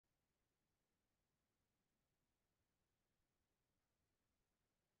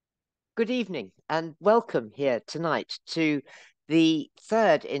Good evening and welcome here tonight to the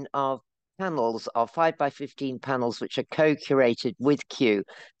third in our panels, our 5 by 15 panels, which are co-curated with Q,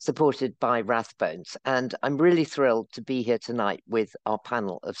 supported by Rathbones. And I'm really thrilled to be here tonight with our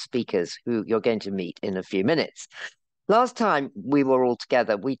panel of speakers who you're going to meet in a few minutes. Last time we were all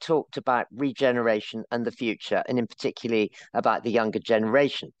together, we talked about regeneration and the future, and in particularly about the younger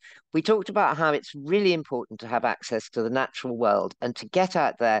generation. We talked about how it's really important to have access to the natural world and to get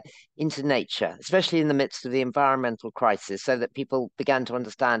out there into nature, especially in the midst of the environmental crisis, so that people began to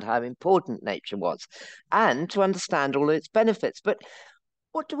understand how important nature was and to understand all its benefits. But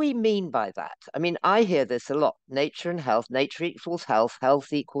what do we mean by that? I mean, I hear this a lot: nature and health, nature equals health,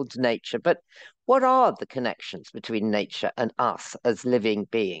 health equals nature. But what are the connections between nature and us as living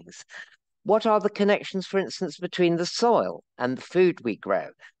beings? What are the connections, for instance, between the soil and the food we grow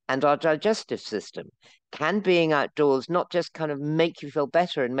and our digestive system? Can being outdoors not just kind of make you feel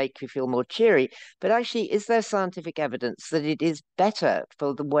better and make you feel more cheery, but actually, is there scientific evidence that it is better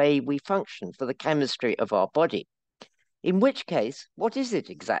for the way we function, for the chemistry of our body? In which case, what is it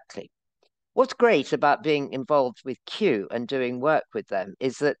exactly? What's great about being involved with Q and doing work with them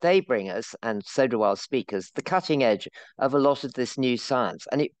is that they bring us, and so do our speakers, the cutting edge of a lot of this new science.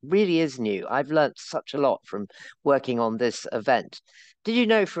 And it really is new. I've learnt such a lot from working on this event. Did you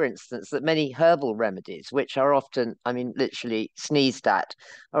know, for instance, that many herbal remedies, which are often, I mean, literally sneezed at,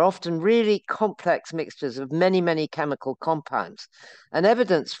 are often really complex mixtures of many, many chemical compounds, and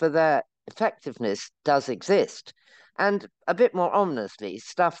evidence for their effectiveness does exist. And a bit more ominously,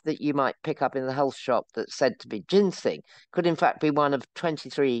 stuff that you might pick up in the health shop that's said to be ginseng could in fact be one of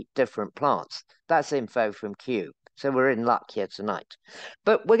 23 different plants. That's info from Q. So we're in luck here tonight.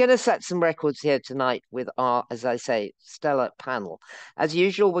 But we're going to set some records here tonight with our, as I say, stellar panel. As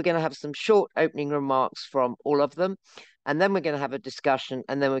usual, we're going to have some short opening remarks from all of them. And then we're going to have a discussion,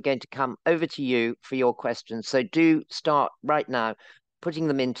 and then we're going to come over to you for your questions. So do start right now putting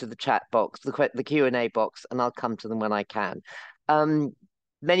them into the chat box, the Q&A box, and I'll come to them when I can. Um,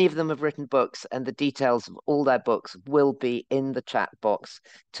 Many of them have written books, and the details of all their books will be in the chat box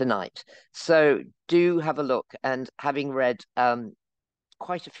tonight. So do have a look. And having read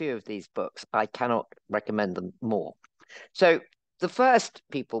quite a few of these books, I cannot recommend them more. So the first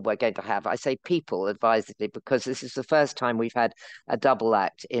people we're going to have, I say people advisedly, because this is the first time we've had a double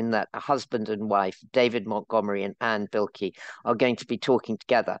act in that a husband and wife, David Montgomery and Anne Bilkey, are going to be talking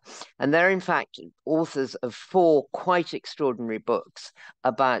together. And they're, in fact, authors of four quite extraordinary books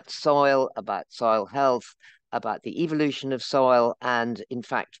about soil health, about the evolution of soil, and, in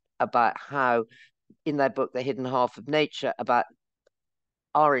fact, about how, in their book, The Hidden Half of Nature, about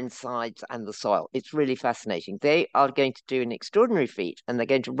our insides and the soil. It's really fascinating. They are going to do an extraordinary feat, and they're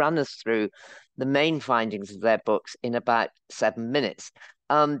going to run us through the main findings of their books in about 7 minutes.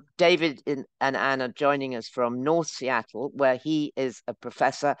 David and Anne are joining us from North Seattle, where he is a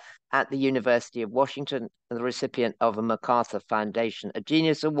professor at the University of Washington, the recipient of a MacArthur Foundation, a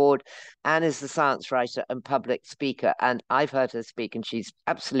Genius Award. Anne is the science writer and public speaker, and I've heard her speak, and she's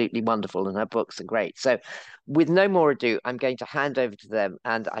absolutely wonderful, and her books are great. So with no more ado, I'm going to hand over to them,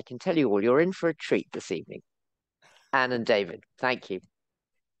 and I can tell you all, you're in for a treat this evening. Anne and David, thank you.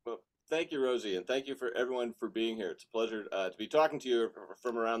 Well, thank you, Rosie, and thank you for everyone for being here. It's a pleasure to be talking to you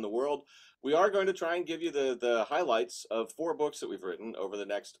from around the world. We are going to try and give you the highlights of four books that we've written over the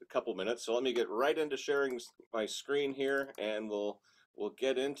next couple minutes. So let me get right into sharing my screen here, and we'll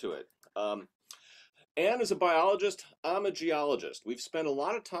get into it. Anne is a biologist. I'm a geologist. We've spent a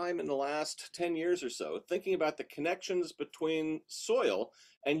lot of time in the last 10 years or so thinking about the connections between soil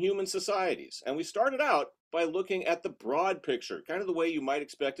and human societies. And we started out by looking at the broad picture, kind of the way you might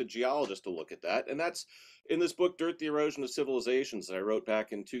expect a geologist to look at that. And that's in this book, Dirt, the Erosion of Civilizations, that I wrote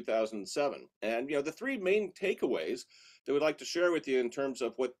back in 2007. And, the three main takeaways that we'd like to share with you in terms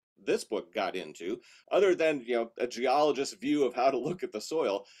of what this book got into, other than, a geologist's view of how to look at the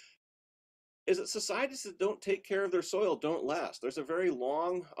soil, is that societies that don't take care of their soil don't last. There's a very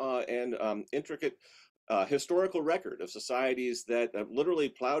long and intricate historical record of societies that have literally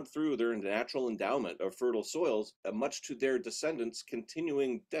plowed through their natural endowment of fertile soils, much to their descendants'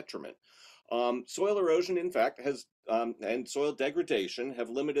 continuing detriment. Soil erosion, in fact, and soil degradation have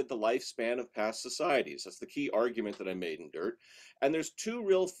limited the lifespan of past societies. That's the key argument that I made in Dirt. And there's two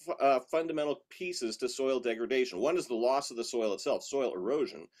real fundamental pieces to soil degradation. One is the loss of the soil itself, soil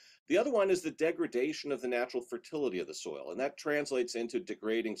erosion. The other one is the degradation of the natural fertility of the soil, and that translates into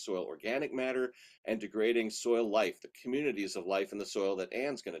degrading soil organic matter and degrading soil life, the communities of life in the soil that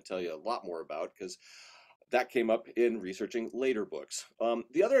Anne's going to tell you a lot more about, because That came up in researching later books.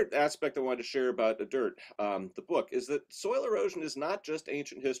 The other aspect I wanted to share about the dirt, the book, is that soil erosion is not just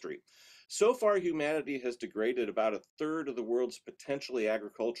ancient history. So far, humanity has degraded about a third of the world's potentially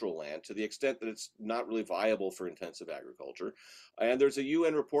agricultural land to the extent that it's not really viable for intensive agriculture. And there's a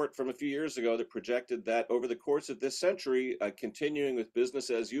UN report from a few years ago that projected that over the course of this century, continuing with business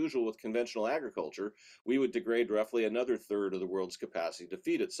as usual with conventional agriculture, we would degrade roughly another third of the world's capacity to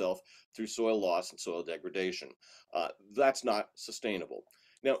feed itself through soil loss and soil degradation. That's not sustainable.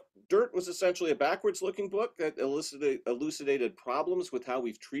 Now, Dirt was essentially a backwards looking book that elucidated problems with how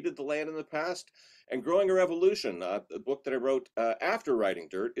we've treated the land in the past. And Growing a Revolution, the book that I wrote after writing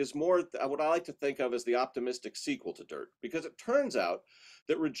Dirt, is more what I like to think of as the optimistic sequel to Dirt, because it turns out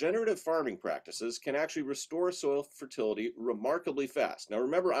that regenerative farming practices can actually restore soil fertility remarkably fast. Now,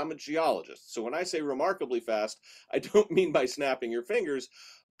 remember, I'm a geologist, so when I say remarkably fast, I don't mean by snapping your fingers,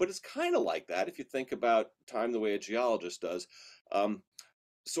 but it's kind of like that if you think about time the way a geologist does.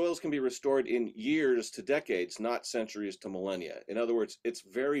 Soils can be restored in years to decades, not centuries to millennia. In other words, it's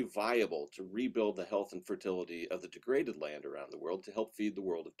very viable to rebuild the health and fertility of the degraded land around the world to help feed the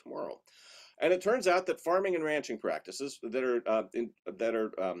world of tomorrow. And it turns out that farming and ranching practices that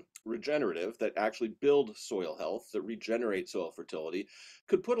are regenerative, that actually build soil health, that regenerate soil fertility,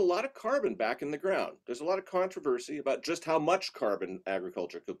 could put a lot of carbon back in the ground. There's a lot of controversy about just how much carbon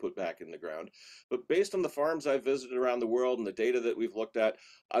agriculture could put back in the ground. But based on the farms I've visited around the world and the data that we've looked at,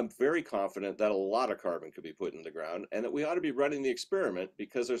 I'm very confident that a lot of carbon could be put in the ground and that we ought to be running the experiment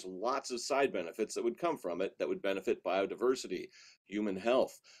because there's lots of side benefits that would come from it that would benefit biodiversity, human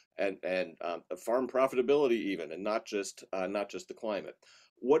health, and farm profitability even, and not just the climate.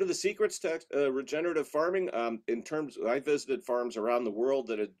 What are the secrets to regenerative farming? I visited farms around the world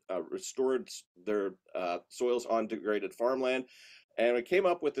that had restored their soils on degraded farmland, and I came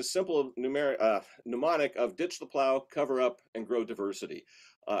up with a simple mnemonic of ditch the plow, cover up, and grow diversity.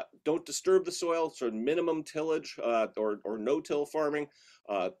 Don't disturb the soil, sort of minimum tillage or no-till farming,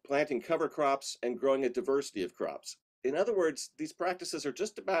 planting cover crops, and growing a diversity of crops. In other words, these practices are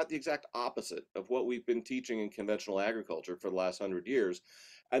just about the exact opposite of what we've been teaching in conventional agriculture for the last 100 years.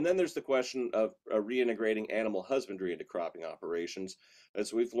 And then there's the question of reintegrating animal husbandry into cropping operations,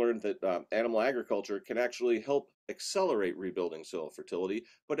 as we've learned that animal agriculture can actually help accelerate rebuilding soil fertility,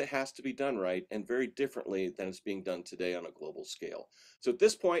 but it has to be done right and very differently than it's being done today on a global scale. So at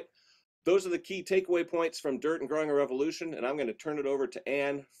this point, those are the key takeaway points from Dirt and Growing a Revolution, and I'm going to turn it over to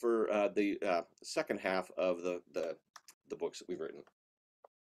Anne for the second half of the books that we've written.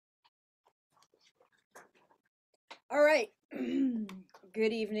 All right.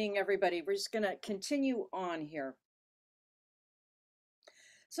 Good evening, everybody. We're just going to continue on here.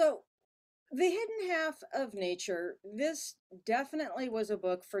 So, The Hidden Half of Nature, this definitely was a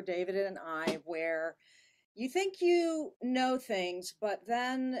book for David and I where you think you know things, but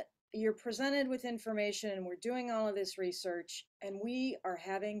then you're presented with information and we're doing all of this research and we are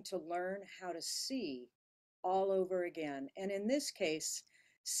having to learn how to see all over again. And in this case,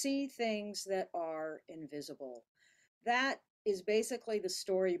 see things that are invisible. That is basically the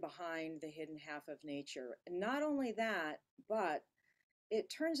story behind The Hidden Half of Nature. And not only that, but it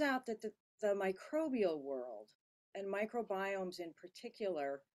turns out that the microbial world and microbiomes in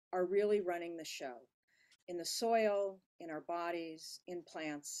particular are really running the show in the soil, in our bodies, in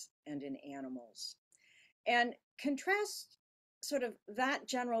plants, and in animals. And contrast sort of that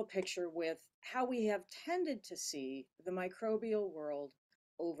general picture with how we have tended to see the microbial world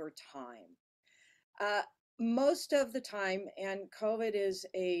over time. Most of the time, and COVID is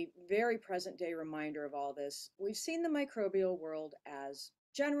a very present day reminder of all this, we've seen the microbial world as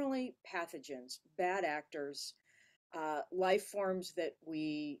generally pathogens, bad actors, life forms that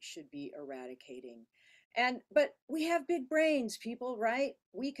we should be eradicating. But we have big brains, people, right?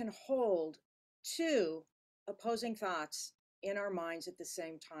 We can hold two opposing thoughts in our minds at the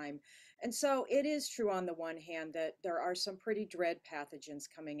same time. And so it is true on the one hand that there are some pretty dread pathogens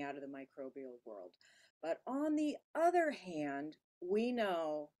coming out of the microbial world. But on the other hand, we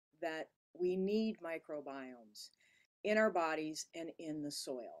know that we need microbiomes in our bodies and in the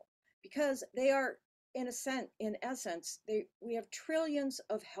soil because they are, in essence, we have trillions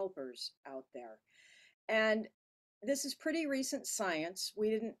of helpers out there. And this is pretty recent science. We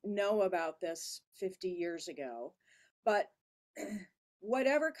didn't know about this 50 years ago, but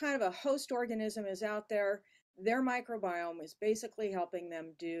whatever kind of a host organism is out there, their microbiome is basically helping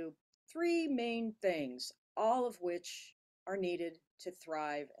them do three main things, all of which are needed to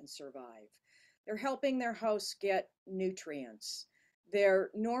thrive and survive. They're helping their hosts get nutrients. They're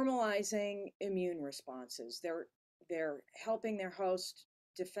normalizing immune responses. They're helping their host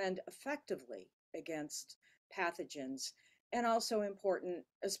defend effectively against pathogens, and also important,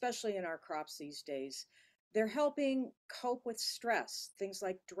 especially in our crops these days. They're helping cope with stress, things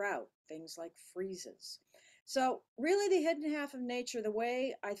like drought, things like freezes. So really the hidden half of nature, the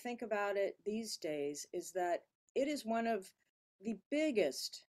way I think about it these days is that it is one of the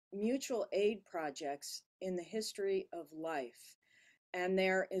biggest mutual aid projects in the history of life. And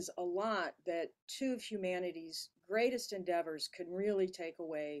there is a lot that two of humanity's greatest endeavors can really take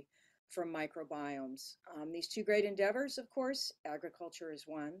away from microbiomes. These two great endeavors, of course, agriculture is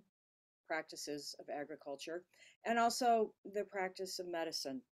one, practices of agriculture, and also the practice of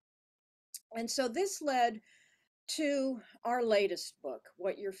medicine. And so this led to our latest book,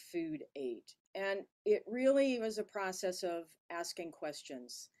 What Your Food Ate. And it really was a process of asking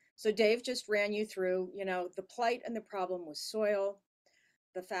questions. So Dave just ran you through, the plight and the problem with soil,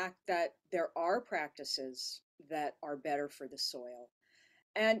 the fact that there are practices that are better for the soil.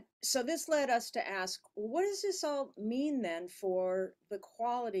 And so this led us to ask, what does this all mean then for the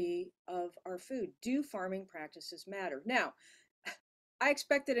quality of our food? Do farming practices matter? Now, I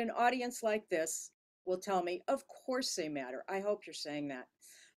expect that an audience like this will tell me, of course they matter. I hope you're saying that.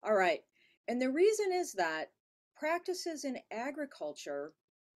 All right. And the reason is that practices in agriculture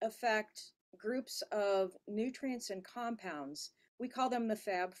affect groups of nutrients and compounds. We call them the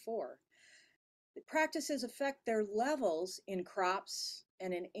Fab Four. The practices affect their levels in crops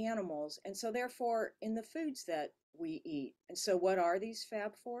and in animals, and so therefore in the foods that we eat. And so what are these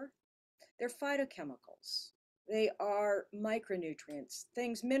Fab Four? They're phytochemicals. They are micronutrients,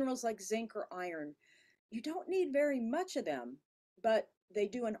 things, minerals like zinc or iron. You don't need very much of them, but they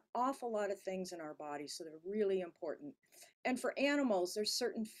do an awful lot of things in our bodies, so they're really important. And for animals, there's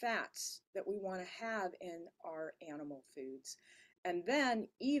certain fats that we want to have in our animal foods. And then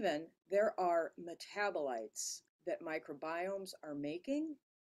even there are metabolites that microbiomes are making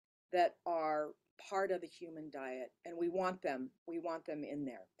that are part of the human diet, and we want them in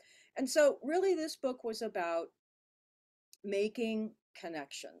there. And so really this book was about making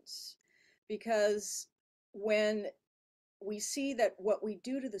connections, because when we see that what we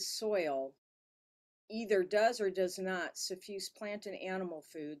do to the soil either does or does not suffuse plant and animal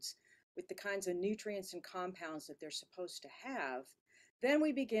foods with the kinds of nutrients and compounds that they're supposed to have, then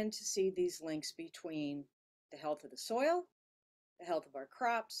we begin to see these links between the health of the soil, the health of our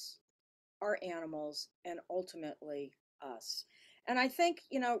crops, our animals, and ultimately us. And I think,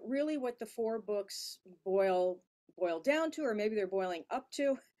 really what the four books boil down to, or maybe they're boiling up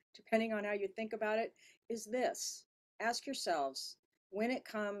to, depending on how you think about it, is this. Ask yourselves, when it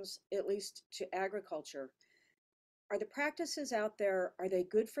comes, at least to agriculture, are the practices out there, are they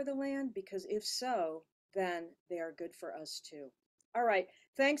good for the land? Because if so, then they are good for us too. All right,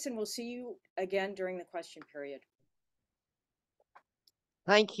 thanks, and we'll see you again during the question period.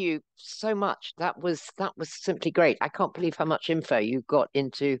 Thank you so much. That was simply great. I can't believe how much info you got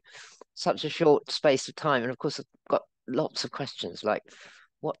into such a short space of time. And of course, I've got lots of questions like,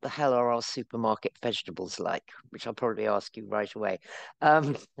 what the hell are our supermarket vegetables like? Which I'll probably ask you right away.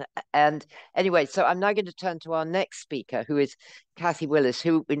 And anyway, so I'm now going to turn to our next speaker, who is Kathy Willis,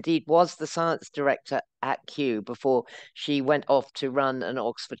 who indeed was the science director at Kew before she went off to run an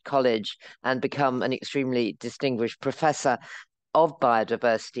Oxford college and become an extremely distinguished professor of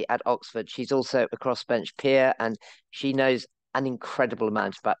biodiversity at Oxford. She's also a crossbench peer, and she knows an incredible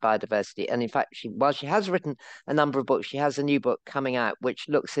amount about biodiversity. And in fact, while she has written a number of books, she has a new book coming out which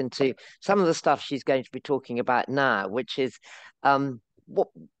looks into some of the stuff she's going to be talking about now, which is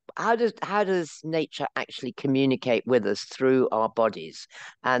how does nature actually communicate with us through our bodies,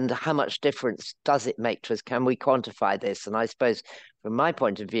 and how much difference does it make to us? Can we quantify this? And I suppose from my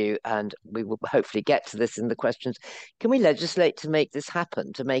point of view, and we will hopefully get to this in the questions, can we legislate to make this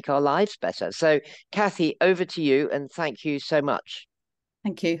happen, to make our lives better? So Kathy, over to you, and thank you so much.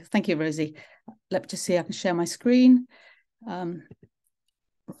 Thank you, Rosie. Let me just see, I can share my screen.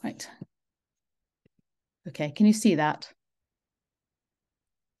 Right. Okay, can you see that?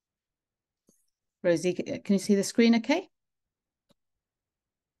 Rosie, can you see the screen okay?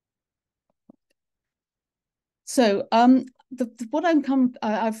 So what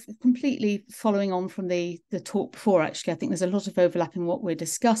I've completely following on from the talk before, actually. I think there's a lot of overlap in what we're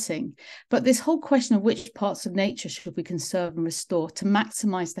discussing. But this whole question of which parts of nature should we conserve and restore to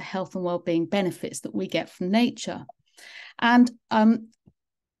maximize the health and well-being benefits that we get from nature. And I'm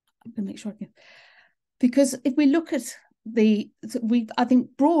going to make sure I can, because if we look at I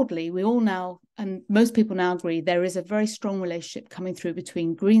think broadly, we all now and most people now agree, there is a very strong relationship coming through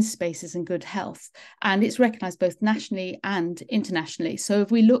between green spaces and good health. And it's recognised both nationally and internationally. So if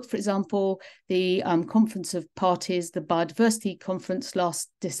we look, for example, the Conference of Parties, the Biodiversity Conference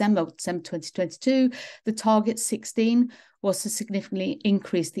last December 2022, the target 16 was to significantly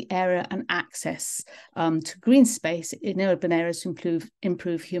increase the area and access to green space in urban areas to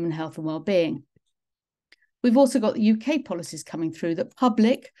improve human health and well-being. We've also got the UK policies coming through that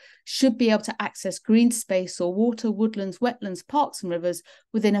public should be able to access green space or water, woodlands, wetlands, parks and rivers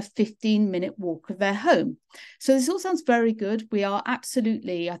within a 15-minute walk of their home. So this all sounds very good. We are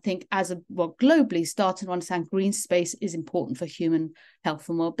absolutely, I think, globally starting to understand green space is important for human health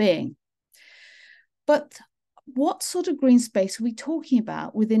and well-being. But what sort of green space are we talking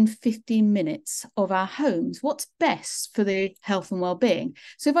about within 15 minutes of our homes? What's best for the health and well-being?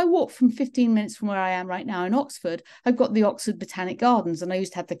 So if I walk from 15 minutes from where I am right now in Oxford, I've got the Oxford Botanic Gardens, and I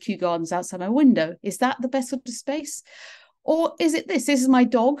used to have the Kew Gardens outside my window. Is that the best sort of space? Or is it this? This is my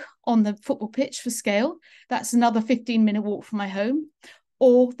dog on the football pitch for scale. That's another 15-minute walk from my home.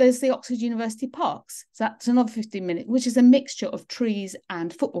 Or there's the Oxford University Parks. So that's another 15-minute, which is a mixture of trees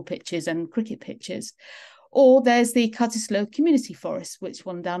and football pitches and cricket pitches. Or there's the Cutteslowe Community Forest, which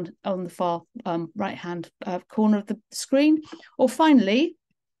one down on the far right-hand corner of the screen. Or finally,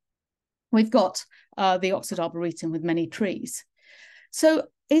 we've got the Oxford Arboretum with many trees. So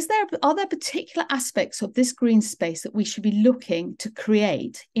are there particular aspects of this green space that we should be looking to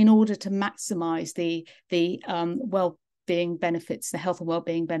create in order to maximise the well-being benefits, the health and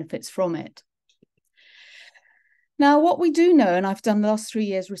well-being benefits from it? Now, what we do know, and I've done the last 3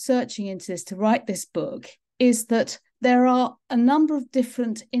 years researching into this to write this book, is that there are a number of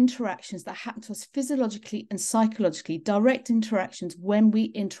different interactions that happen to us physiologically and psychologically, direct interactions when we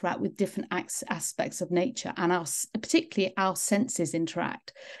interact with different aspects of nature, and particularly our senses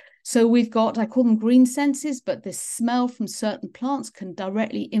interact. So we've got, I call them green senses, but this smell from certain plants can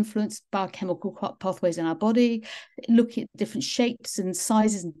directly influence biochemical pathways in our body. Looking at different shapes and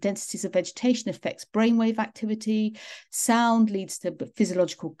sizes and densities of vegetation affects brainwave activity. Sound leads to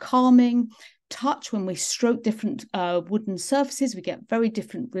physiological calming. Touch, when we stroke different wooden surfaces, we get very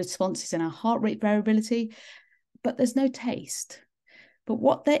different responses in our heart rate variability, but there's no taste. But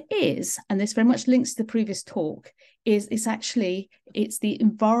what there is, and this very much links to the previous talk, is it's the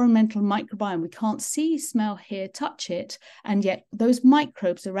environmental microbiome. We can't see, smell, hear, touch it, and yet those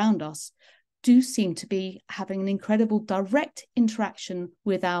microbes around us do seem to be having an incredible direct interaction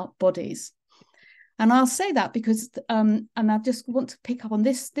with our bodies. And I'll say that because, and I just want to pick up on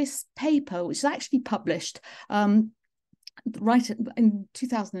this paper, which is actually published right in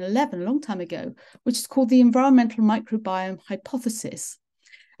 2011, a long time ago, which is called the Environmental Microbiome Hypothesis.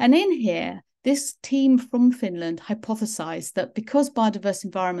 And in here, this team from Finland hypothesized that because biodiverse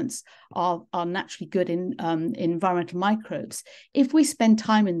environments are naturally good in environmental microbes, if we spend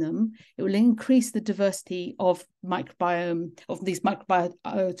time in them, it will increase the diversity of microbiome, of these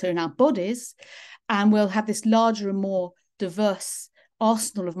microbiota in our bodies, and we'll have this larger and more diverse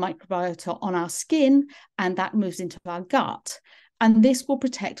arsenal of microbiota on our skin, and that moves into our gut. And this will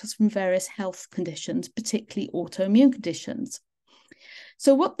protect us from various health conditions, particularly autoimmune conditions.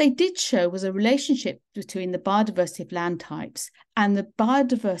 So what they did show was a relationship between the biodiversity of land types and the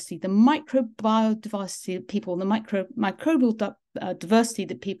biodiversity, the microbiodiversity of people, the microbial diversity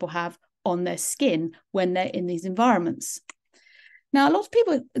that people have on their skin when they're in these environments. Now, a lot of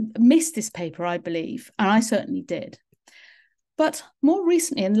people missed this paper, I believe, and I certainly did. But more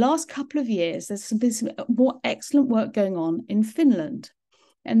recently, in the last couple of years, there's been some more excellent work going on in Finland.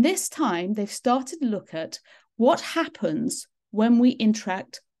 And this time, they've started to look at what happens when we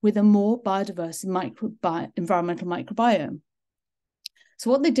interact with a more biodiverse environmental microbiome. So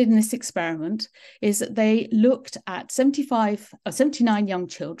what they did in this experiment is that they looked at 79 young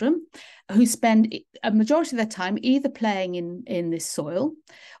children who spend a majority of their time either playing in this soil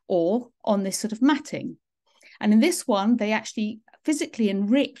or on this sort of matting. And in this one, they actually physically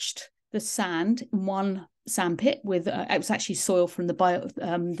enriched the sand in one sandpit with, it was actually soil from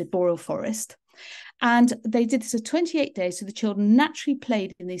the boreal forest. And they did this for 28 days. So the children naturally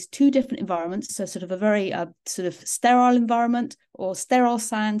played in these two different environments. So sort of a very sort of sterile environment or sterile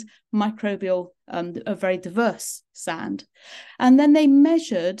sand, microbial, a very diverse sand. And then they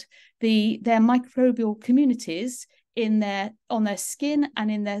measured their microbial communities on their skin and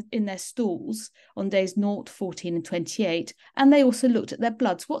in their stools on days 0, 14 and 28. And they also looked at their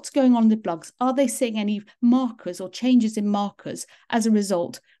bloods. What's going on in the bloods? Are they seeing any markers or changes in markers as a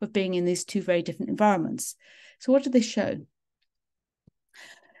result of being in these two very different environments? So what did they show?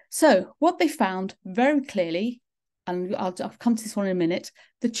 So what they found very clearly, and I'll come to this one in a minute,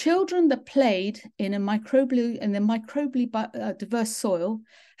 the children that played in the microbially diverse soil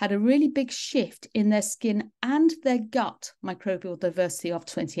had a really big shift in their skin and their gut microbial diversity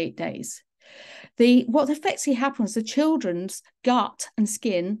after 28 days. What effectively happened was the children's gut and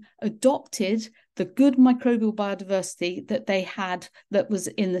skin adopted the good microbial biodiversity that they had that was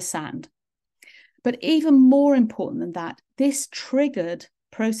in the sand. But even more important than that, this triggered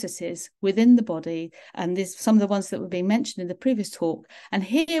processes within the body, and this some of the ones that were being mentioned in the previous talk. And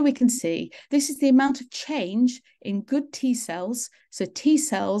here we can see this is the amount of change in good T cells. So T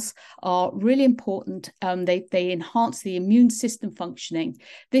cells are really important. They enhance the immune system functioning.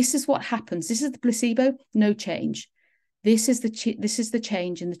 This is what happens. This is the placebo, no change. This is the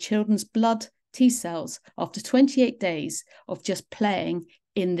change in the children's blood T cells after 28 days of just playing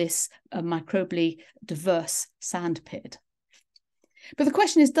in this microbially diverse sand pit. But the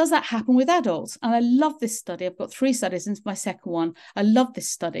question is, does that happen with adults? And I love this study. I've got 3 studies into my second one. I love this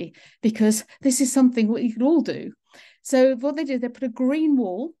study because this is something what you could all do. So what they did, they put a green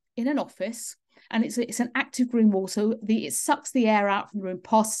wall in an office, and it's an active green wall. So it sucks the air out from the room,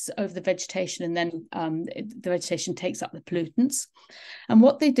 passes over the vegetation, and then the vegetation takes up the pollutants. And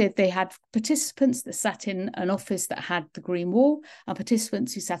what they did, they had participants that sat in an office that had the green wall and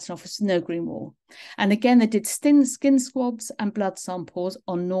participants who sat in an office with no green wall. And again, they did skin swabs and blood samples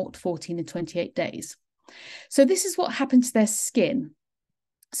on 0, 14 and 28 days. So this is what happened to their skin.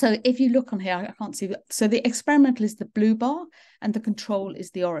 So if you look on here, I can't see. So the experimental is the blue bar and the control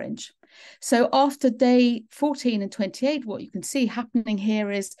is the orange. So after day 14 and 28, what you can see happening here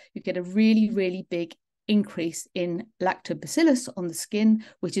is you get a really, really big increase in lactobacillus on the skin,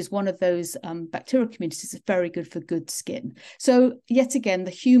 which is one of those bacterial communities that's very good for good skin. So yet again,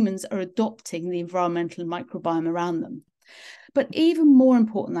 the humans are adopting the environmental microbiome around them. But even more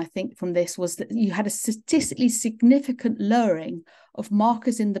important, I think, from this was that you had a statistically significant lowering of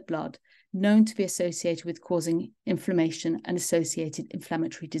markers in the blood known to be associated with causing inflammation and associated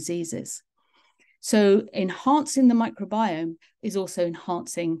inflammatory diseases. So enhancing the microbiome is also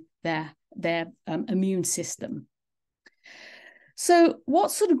enhancing their immune system. So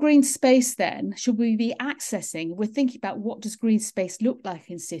what sort of green space then should we be accessing? We're thinking about what does green space look like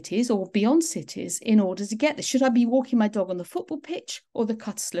in cities or beyond cities in order to get this. Should I be walking my dog on the football pitch or the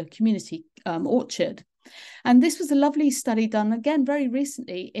Cutteslowe Community Orchard? And this was a lovely study done, again, very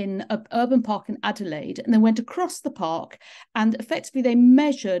recently in an urban park in Adelaide. And they went across the park and effectively they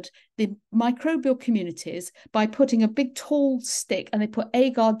measured the microbial communities by putting a big tall stick, and they put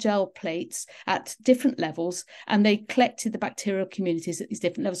agar gel plates at different levels, and they collected the bacterial communities at these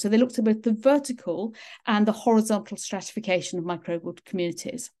different levels. So they looked at both the vertical and the horizontal stratification of microbial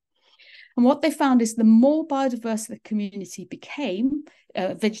communities. And what they found is the more biodiverse the community became,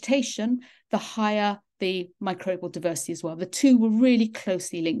 vegetation, the higher the microbial diversity as well. The two were really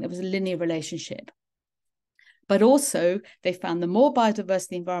closely linked. There was a linear relationship. But also they found the more biodiverse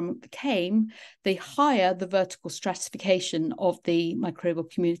the environment became, the higher the vertical stratification of the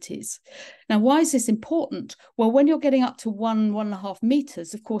microbial communities. Now, why is this important? Well, when you're getting up to 1.5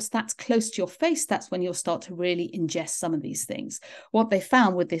 meters, of course, that's close to your face. That's when you'll start to really ingest some of these things. What they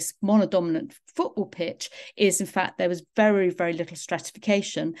found with this monodominant football pitch is, in fact, there was very, very little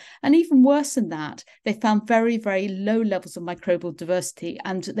stratification. And even worse than that, they found very, very low levels of microbial diversity,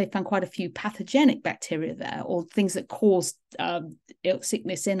 and they found quite a few pathogenic bacteria there, or things that cause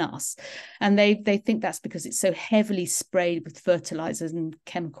sickness in us. And they think that's because it's so heavily sprayed with fertilizers and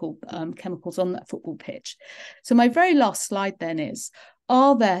chemicals on that football pitch. So my very last slide then is,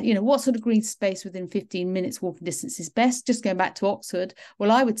 are there, what sort of green space within 15 minutes walking distance is best? Just going back to Oxford, well,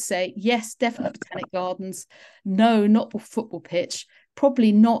 I would say yes, definitely botanic gardens. No, not the football pitch.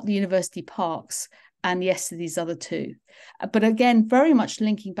 Probably not the university parks. And yes to these other two. But again, very much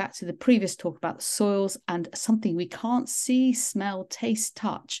linking back to the previous talk about the soils and something we can't see, smell, taste,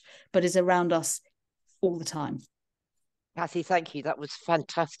 touch, but is around us all the time. Kathy, thank you. That was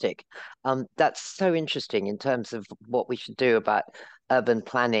fantastic. That's so interesting in terms of what we should do about urban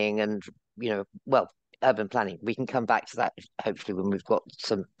planning and, urban planning. We can come back to that hopefully when we've got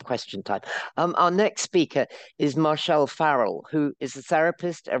some question time. Our next speaker is Marshall Farrell, who is a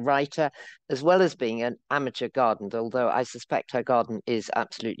therapist, a writer, as well as being an amateur gardener, although I suspect her garden is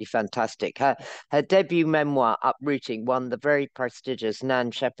absolutely fantastic. Her debut memoir, Uprooting, won the very prestigious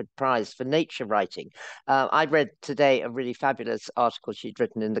Nan Shepherd Prize for nature writing. I read today a really fabulous article she'd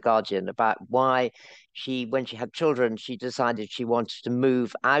written in The Guardian about why when she had children, she decided she wanted to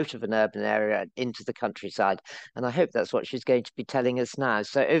move out of an urban area into the countryside. And I hope that's what she's going to be telling us now.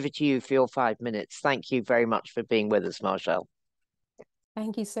 So over to you for your 5 minutes. Thank you very much for being with us, Marshall.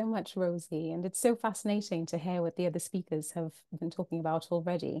 Thank you so much, Rosie. And it's so fascinating to hear what the other speakers have been talking about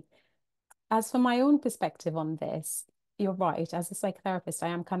already. As for my own perspective on this, you're right. As a psychotherapist, I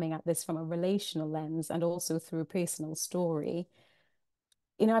am coming at this from a relational lens and also through a personal story.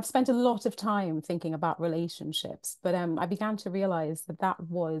 I've spent a lot of time thinking about relationships, but I began to realize that that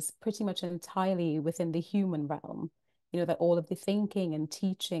was pretty much entirely within the human realm. That all of the thinking and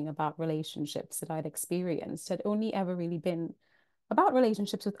teaching about relationships that I'd experienced had only ever really been about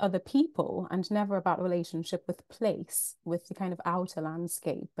relationships with other people and never about relationship with place, with the kind of outer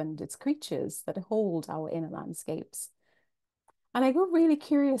landscape and its creatures that hold our inner landscapes. And I got really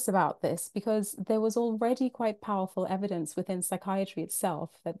curious about this because there was already quite powerful evidence within psychiatry itself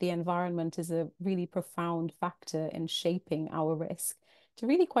that the environment is a really profound factor in shaping our risk to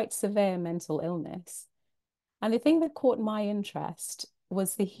really quite severe mental illness. And the thing that caught my interest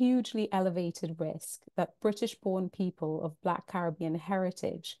was the hugely elevated risk that British-born people of Black Caribbean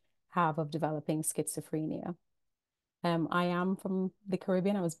heritage have of developing schizophrenia. I am from the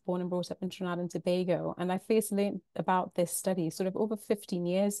Caribbean. I was born and brought up in Trinidad and Tobago, and I first learned about this study sort of over 15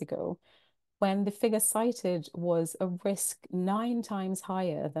 years ago, when the figure cited was a risk 9 times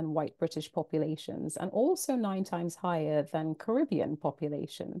higher than white British populations and also 9 times higher than Caribbean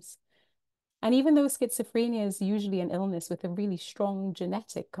populations. And even though schizophrenia is usually an illness with a really strong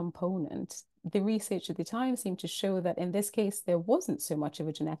genetic component, the research at the time seemed to show that in this case, there wasn't so much of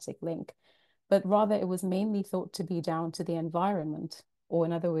a genetic link, but rather it was mainly thought to be down to the environment, or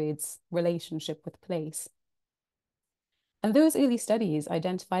in other words, relationship with place. And those early studies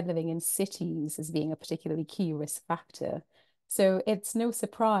identified living in cities as being a particularly key risk factor. So it's no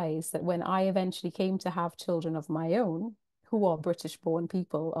surprise that when I eventually came to have children of my own, who are British-born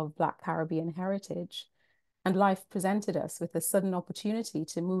people of Black Caribbean heritage, and life presented us with a sudden opportunity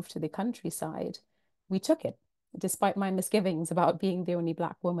to move to the countryside, we took it, despite my misgivings about being the only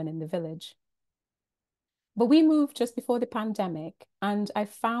Black woman in the village. But we moved just before the pandemic, and I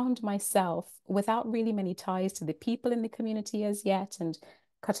found myself without really many ties to the people in the community as yet and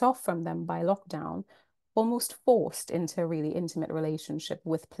cut off from them by lockdown, almost forced into a really intimate relationship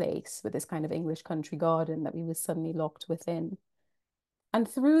with place, with this kind of English country garden that we were suddenly locked within. And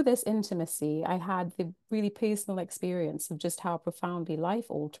through this intimacy, I had the really personal experience of just how profoundly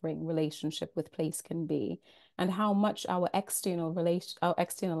life-altering relationship with place can be, and how much our external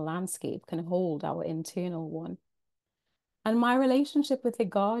landscape can hold our internal one. And my relationship with the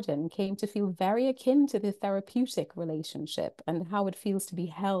garden came to feel very akin to the therapeutic relationship and how it feels to be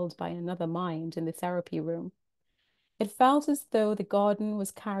held by another mind in the therapy room. It felt as though the garden was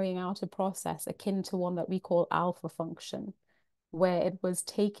carrying out a process akin to one that we call alpha function, where it was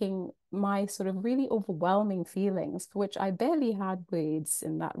taking my sort of really overwhelming feelings, for which I barely had words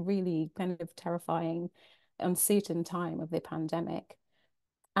in that really kind of terrifying, uncertain time of the pandemic.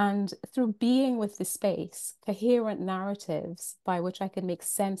 And through being with the space, coherent narratives by which I could make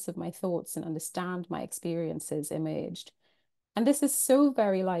sense of my thoughts and understand my experiences emerged. And this is so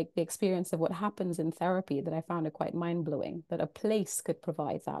very like the experience of what happens in therapy that I found it quite mind-blowing, that a place could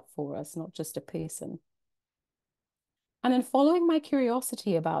provide that for us, not just a person. And in following my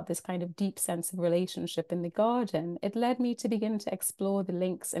curiosity about this kind of deep sense of relationship in the garden, it led me to begin to explore the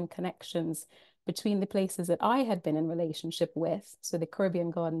links and connections between the places that I had been in relationship with, so the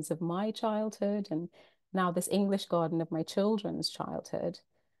Caribbean gardens of my childhood and now this English garden of my children's childhood.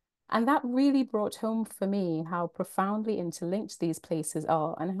 And that really brought home for me how profoundly interlinked these places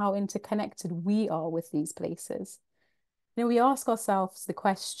are and how interconnected we are with these places. We ask ourselves the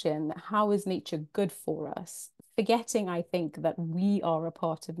question, how is nature good for us? Forgetting, I think, that we are a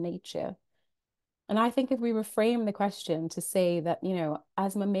part of nature. And I think if we reframe the question to say that,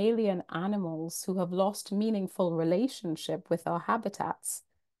 as mammalian animals who have lost meaningful relationship with our habitats,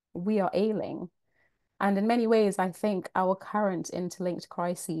 we are ailing. And in many ways, I think our current interlinked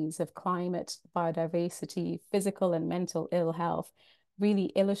crises of climate, biodiversity, physical and mental ill health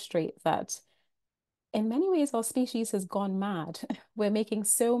really illustrate that in many ways, our species has gone mad. We're making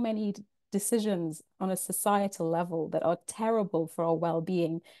so many decisions on a societal level that are terrible for our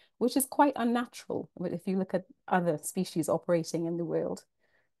well-being, which is quite unnatural if you look at other species operating in the world.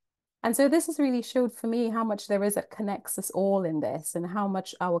 And so this has really showed for me how much there is that connects us all in this and how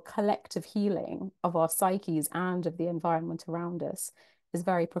much our collective healing of our psyches and of the environment around us is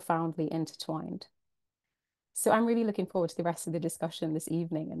very profoundly intertwined. So I'm really looking forward to the rest of the discussion this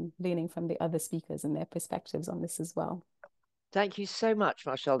evening and learning from the other speakers and their perspectives on this as well. Thank you so much,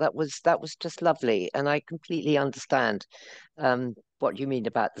 Marshall. That was just lovely, and I completely understand what you mean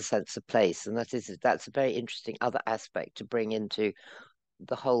about the sense of place, and that's a very interesting other aspect to bring into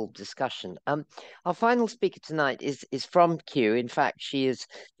the whole discussion. Our final speaker tonight is from Kew. In fact, she is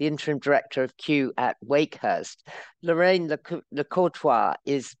the interim director of Kew at Wakehurst. Lorraine Lecourtois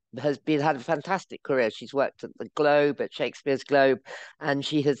had a fantastic career. She's worked at the Globe, at Shakespeare's Globe, and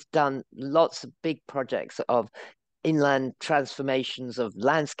she has done lots of big projects of inland transformations of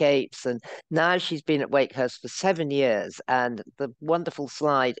landscapes, and now she's been at Wakehurst for 7 years, and the wonderful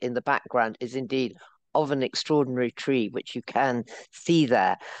slide in the background is indeed of an extraordinary tree, which you can see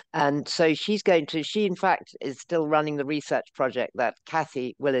there. And so she in fact is still running the research project that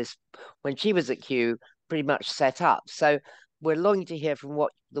Kathy Willis, when she was at Kew, pretty much set up. So we're longing to hear from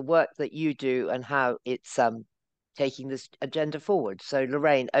what the work that you do and how it's taking this agenda forward. So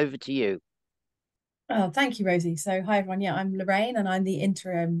Lorraine, over to you. Oh, thank you, Rosie. So hi, everyone. Yeah, I'm Lorraine and I'm the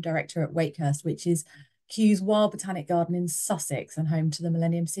interim director at Wakehurst, which is Kew's Wild Botanic Garden in Sussex and home to the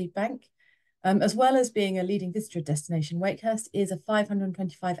Millennium Seed Bank. As well as being a leading visitor destination, Wakehurst is a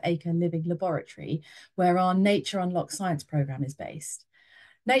 525-acre living laboratory where our Nature Unlocked science programme is based.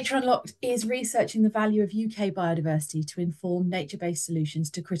 Nature Unlocked is researching the value of UK biodiversity to inform nature-based solutions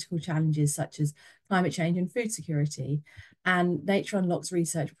to critical challenges such as climate change and food security. And Nature Unlocked's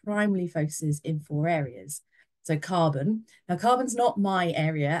research primarily focuses in 4 areas. So carbon. Now, carbon's not my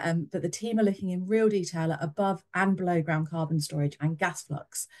area, but the team are looking in real detail at above and below ground carbon storage and gas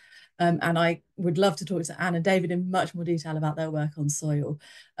flux. And I would love to talk to Anne and David in much more detail about their work on soil.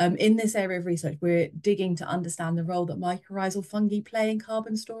 In this area of research, we're digging to understand the role that mycorrhizal fungi play in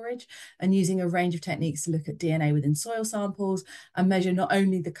carbon storage and using a range of techniques to look at DNA within soil samples and measure not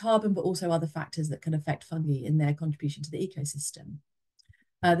only the carbon, but also other factors that can affect fungi in their contribution to the ecosystem.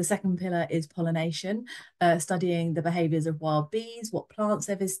 The second pillar is pollination, studying the behaviours of wild bees, what plants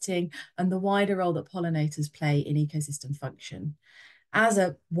they're visiting, and the wider role that pollinators play in ecosystem function. As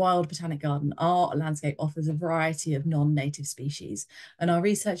a wild botanic garden, our landscape offers a variety of non-native species, and our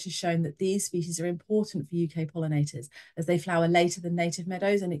research has shown that these species are important for UK pollinators as they flower later than native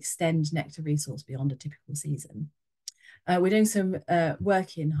meadows and extend nectar resource beyond a typical season. We're doing some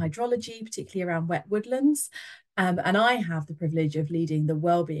work in hydrology, particularly around wet woodlands, and I have the privilege of leading the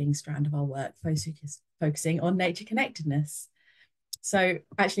wellbeing strand of our work, focusing on nature connectedness. So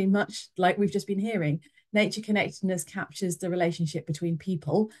actually, much like we've just been hearing, nature connectedness captures the relationship between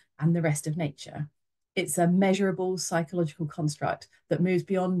people and the rest of nature. It's a measurable psychological construct that moves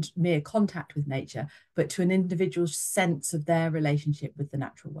beyond mere contact with nature, but to an individual's sense of their relationship with the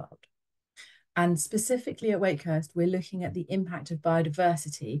natural world. And specifically at Wakehurst, we're looking at the impact of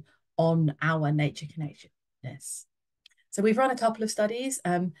biodiversity on our nature connectedness. So we've run a couple of studies.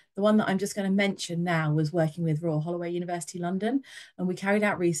 The one that I'm just going to mention now was working with Royal Holloway University London, and we carried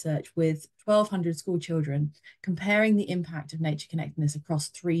out research with 1,200 school children, comparing the impact of nature connectedness across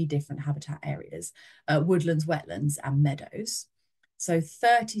 3 different habitat areas, woodlands, wetlands, and meadows. So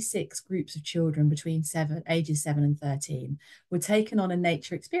 36 groups of children between ages 7 and 13 were taken on a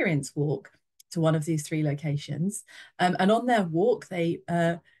nature experience walk to one of these 3 locations. And on their walk, they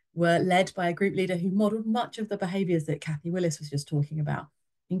were led by a group leader who modelled much of the behaviours that Kathy Willis was just talking about,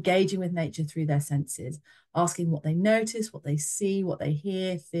 engaging with nature through their senses, asking what they notice, what they see, what they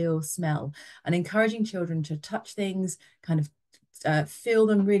hear, feel, smell, and encouraging children to touch things, kind of feel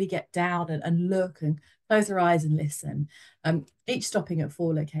them, really get down and look and close their eyes and listen, each stopping at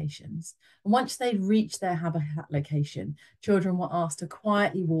 4 locations. And once they'd reached their habitat location, children were asked to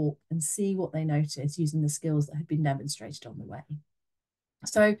quietly walk and see what they noticed using the skills that had been demonstrated on the way.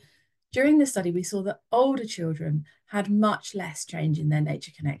 So during this study, we saw that older children had much less change in their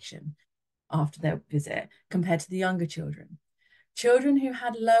nature connection after their visit compared to the younger children. Children who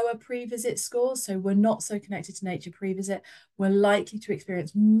had lower pre-visit scores, so were not so connected to nature pre-visit, were likely to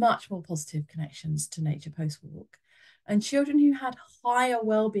experience much more positive connections to nature post-walk. And children who had higher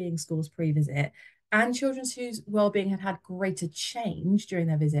well-being scores pre-visit and children whose well-being had had greater change during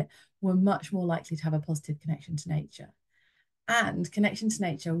their visit were much more likely to have a positive connection to nature. And connection to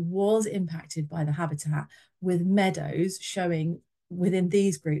nature was impacted by the habitat, with meadows showing within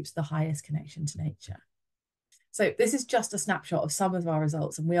these groups the highest connection to nature. So this is just a snapshot of some of our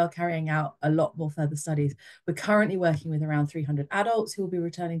results, and we are carrying out a lot more further studies. We're currently working with around 300 adults who will be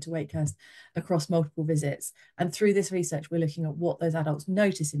returning to Wakehurst across multiple visits. And through this research, we're looking at what those adults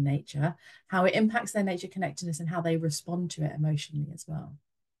notice in nature, how it impacts their nature connectedness, and how they respond to it emotionally as well.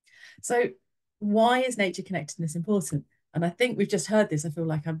 So why is nature connectedness important? And I think we've just heard this, I feel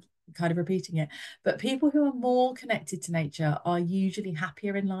like I'm kind of repeating it, but people who are more connected to nature are usually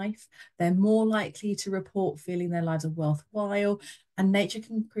happier in life. They're more likely to report feeling their lives are worthwhile, and nature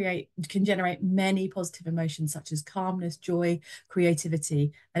can generate many positive emotions such as calmness, joy,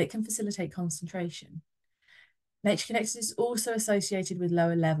 creativity, and it can facilitate concentration. Nature connectedness is also associated with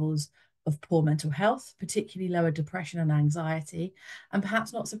lower levels of poor mental health, particularly lower depression and anxiety. And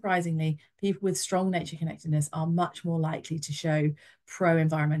perhaps not surprisingly, people with strong nature connectedness are much more likely to show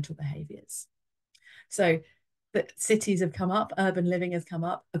pro-environmental behaviors. So the cities have come up, urban living has come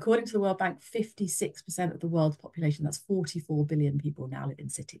up. According to the World Bank, 56% of the world's population, that's 44 billion people, now live in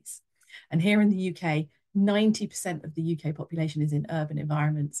cities. And here in the UK, 90% of the UK population is in urban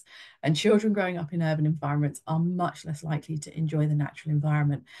environments, and children growing up in urban environments are much less likely to enjoy the natural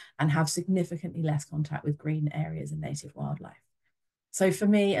environment and have significantly less contact with green areas and native wildlife. So for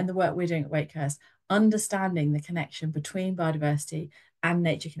me and the work we're doing at Wakehurst, understanding the connection between biodiversity and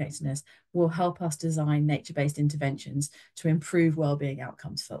nature connectedness will help us design nature-based interventions to improve well-being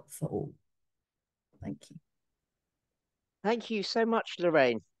outcomes for all. Thank you. Thank you so much,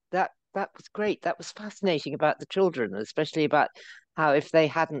 Lorraine. That was great. That was fascinating about the children, especially about how if they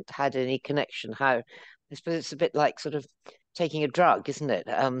hadn't had any connection, how I suppose it's a bit like sort of taking a drug, isn't it?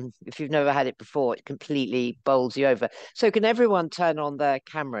 If you've never had it before, it completely bowls you over. So can everyone turn on their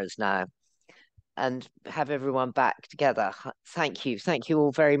cameras now and have everyone back together? Thank you. Thank you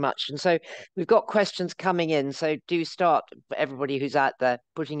all very much. And so we've got questions coming in. So do start, everybody who's out there,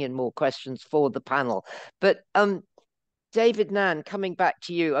 putting in more questions for the panel. But David Nan, coming back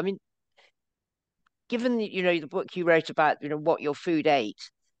to you. I mean, given the book you wrote about what your food ate,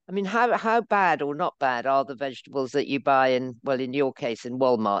 I mean, how bad or not bad are the vegetables that you buy in, well, in your case in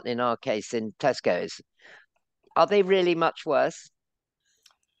Walmart, in our case in Tesco's? Are they really much worse?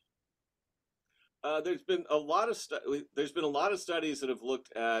 There's been a lot of studies that have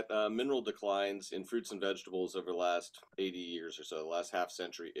looked at mineral declines in fruits and vegetables over the last 80 years or so, the last half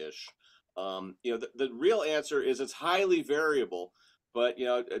century ish. The real answer is it's highly variable. But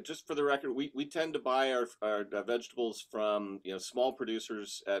just for the record, we tend to buy our vegetables from small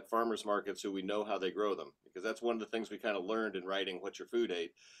producers at farmers markets who we know how they grow them, because that's one of the things we kind of learned in writing What Your Food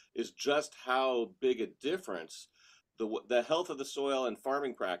Ate, is just how big a difference the health of the soil and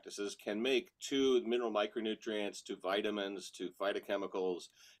farming practices can make to mineral micronutrients, to vitamins, to phytochemicals,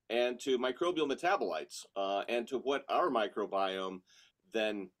 and to microbial metabolites, and to what our microbiome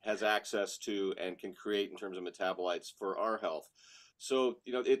then has access to and can create in terms of metabolites for our health. So,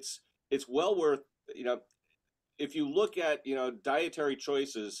 it's well worth, if you look at, dietary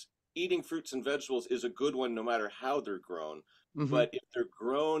choices, eating fruits and vegetables is a good one no matter how they're grown. Mm-hmm. But if they're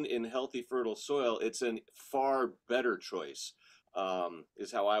grown in healthy, fertile soil, it's a far better choice,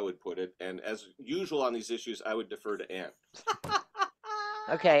 is how I would put it. And as usual on these issues, I would defer to Anne.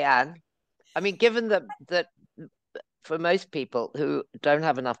 Okay, Anne. I mean, given that for most people who don't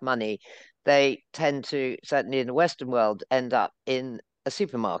have enough money, they tend to, certainly in the Western world, end up in a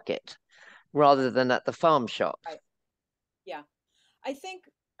supermarket rather than at the farm shop. Right. Yeah. I think,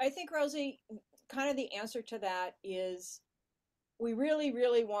 Rosie, kind of the answer to that is we really,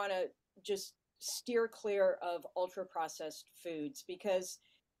 really want to just steer clear of ultra-processed foods, because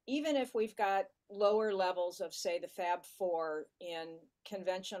even if we've got lower levels of, say, the Fab4 in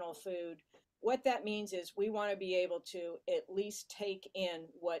conventional food, what that means is we want to be able to at least take in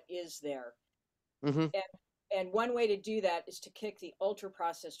what is there. Mm-hmm. And one way to do that is to kick the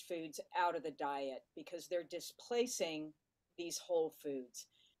ultra-processed foods out of the diet, because they're displacing these whole foods.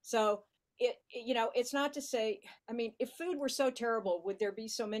 So it's not to say, I mean, if food were so terrible, would there be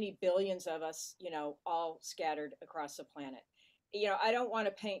so many billions of us, all scattered across the planet? I don't want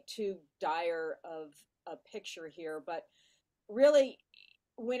to paint too dire of a picture here, but really,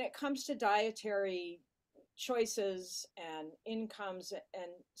 when it comes to dietary choices and incomes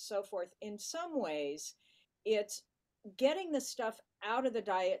and so forth, in some ways, it's getting the stuff out of the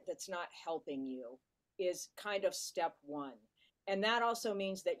diet that's not helping you is kind of step one. And that also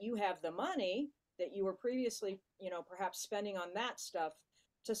means that you have the money that you were previously, perhaps spending on that stuff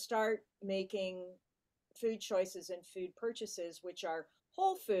to start making food choices and food purchases, which are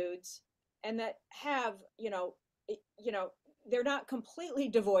whole foods and that have, they're not completely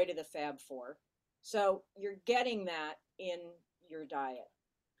devoid of the Fab4. So you're getting that in your diet.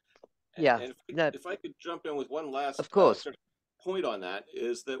 Yeah. And if I could jump in with one last of course. Point on that,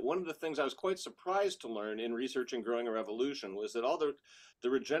 is that one of the things I was quite surprised to learn in researching Growing a Revolution was that all the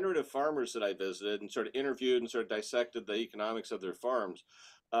regenerative farmers that I visited and sort of interviewed and sort of dissected the economics of their farms,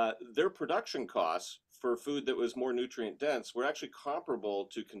 their production costs for food that was more nutrient dense were actually comparable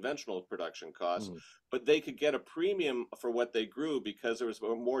to conventional production costs, but they could get a premium for what they grew because there was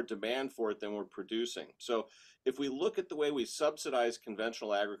more demand for it than we're producing. So if we look at the way we subsidize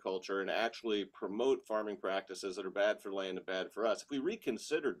conventional agriculture and actually promote farming practices that are bad for land and bad for us, if we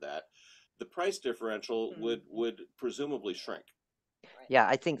reconsidered that, the price differential would presumably shrink. Yeah,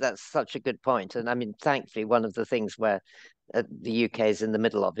 I think that's such a good point. And I mean, thankfully, one of the things where the UK is in the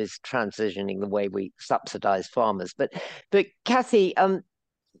middle of is transitioning the way we subsidize farmers. But Kathy,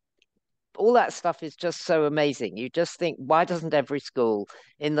 all that stuff is just so amazing. You just think, why doesn't every school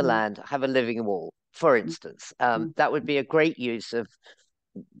in the land have a living wall, for instance? That would be a great use of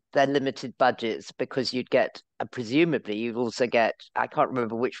their limited budgets, because you'd get, presumably, you'd also get, I can't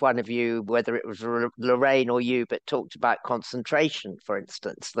remember which one of you, whether it was Lorraine or you, but talked about concentration, for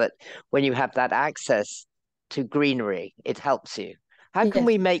instance, that when you have that access to greenery, it helps you. How can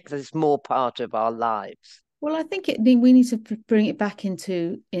we make this more part of our lives? Well, I think we need to bring it back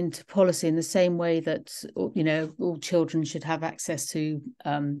into policy in the same way that, you know, all children should have access to,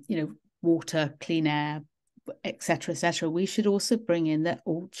 you know, water, clean air, etc., etc. We should also bring in that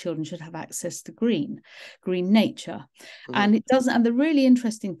all children should have access to green nature. And it doesn't. And the really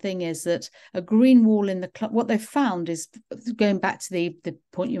interesting thing is that a green wall in the what they've found is, going back to the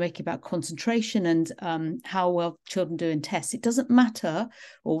point you're making about concentration and how well children do in tests, it doesn't matter,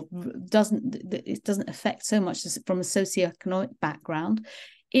 or it doesn't affect so much from a socioeconomic background.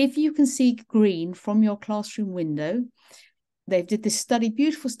 If you can see green from your classroom window, they did this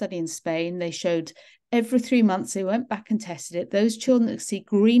beautiful study in Spain. They showed every 3 months, they went back and tested it. Those children that could see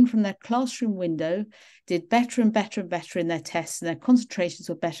green from their classroom window did better and better and better in their tests, and their concentrations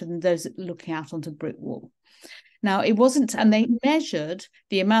were better than those looking out onto a brick wall. Now, it wasn't, and they measured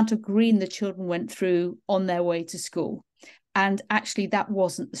the amount of green the children went through on their way to school. And actually, that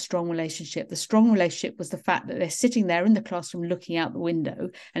wasn't the strong relationship. The strong relationship was the fact that they're sitting there in the classroom looking out the window,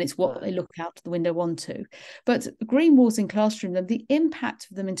 and it's what they look out the window onto. But green walls in classrooms, and the impact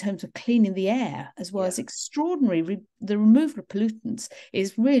of them in terms of cleaning the air as well, is extraordinary. The removal of pollutants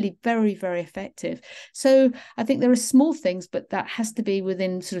is really very, very effective. So I think there are small things, but that has to be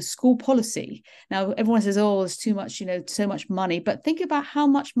within sort of school policy. Now, everyone says, oh, there's too much, you know, so much money. But think about how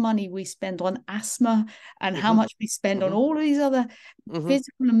much money we spend on asthma, and how much we spend on all these other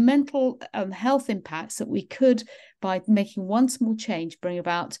physical and mental health impacts that we could, by making one small change, bring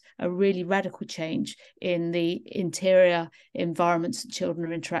about a really radical change in the interior environments that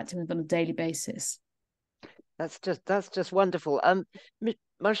children are interacting with on a daily basis. That's just wonderful.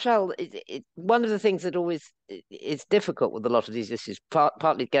 Marshall, one of the things that always is difficult with a lot of these issues,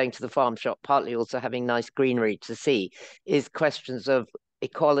 partly going to the farm shop, partly also having nice greenery to see, is questions of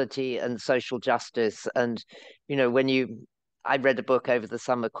equality and social justice. And, you know, I read a book over the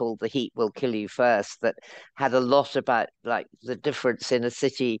summer called The Heat Will Kill You First, that had a lot about like the difference in a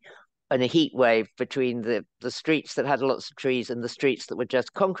city and a heat wave between the streets that had lots of trees and the streets that were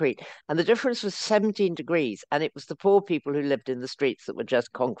just concrete. And the difference was 17 degrees. And it was the poor people who lived in the streets that were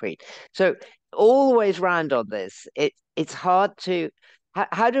just concrete. So always round on this, it's hard to,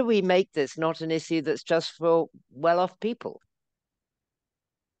 how do we make this not an issue that's just for well-off people?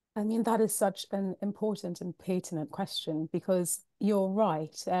 I mean, that is such an important and pertinent question, because you're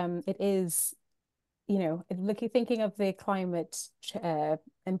right. It is, you know, thinking of the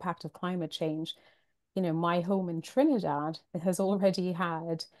impact of climate change. You know, my home in Trinidad has already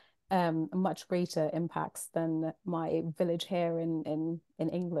had much greater impacts than my village here in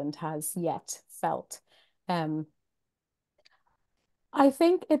England has yet felt. I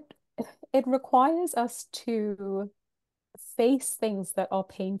think it requires us to face things that are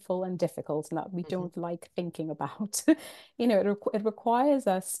painful and difficult and that we don't like thinking about. You know, it requires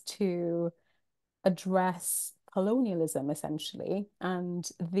us to address colonialism, essentially, and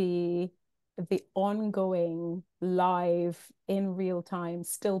the ongoing, live, in real time,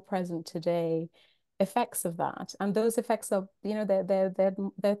 still present today effects of that. And those effects are, you know,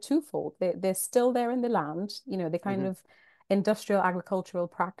 they're twofold. They're still there in the land, you know, the kind of industrial agricultural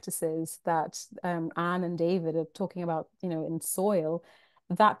practices that Anne and David are talking about, you know, in soil.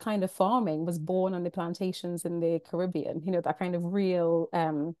 That kind of farming was born on the plantations in the Caribbean, you know, that kind of real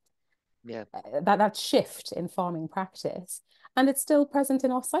that shift in farming practice. And it's still present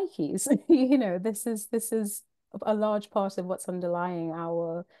in our psyches. You know, this is a large part of what's underlying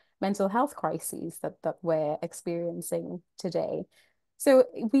our mental health crises that we're experiencing today. So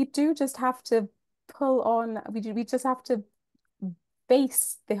we do just have to we just have to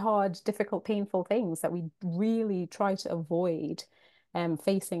face the hard, difficult, painful things that we really try to avoid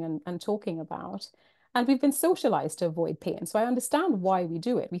facing and talking about. And we've been socialized to avoid pain. So I understand why we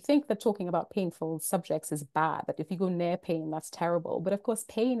do it. We think that talking about painful subjects is bad, that if you go near pain, that's terrible. But of course,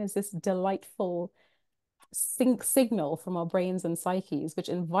 pain is this delightful signal from our brains and psyches, which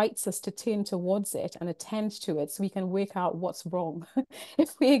invites us to turn towards it and attend to it so we can work out what's wrong.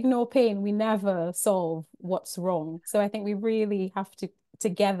 If we ignore pain, we never solve what's wrong. So I think we really have to,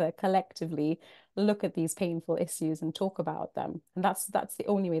 together, collectively, look at these painful issues and talk about them. And that's the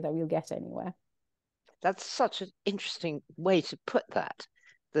only way that we'll get anywhere. That's such an interesting way to put that.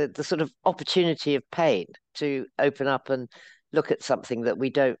 The sort of opportunity of pain to open up and look at something that we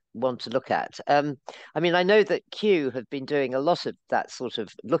don't want to look at. I mean, I know that Kew have been doing a lot of that sort of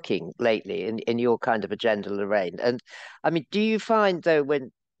looking lately in your kind of agenda, Lorraine. And I mean, do you find though,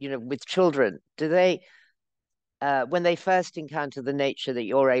 when, you know, with children, do they, when they first encounter the nature that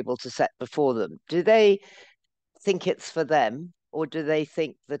you're able to set before them, do they think it's for them, or do they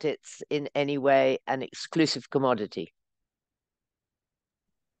think that it's in any way an exclusive commodity?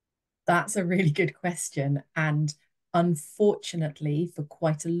 That's a really good question. And unfortunately, for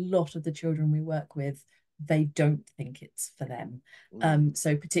quite a lot of the children we work with, they don't think it's for them.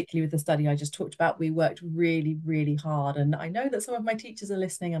 So particularly with the study I just talked about, we worked really, really hard. And I know that some of my teachers are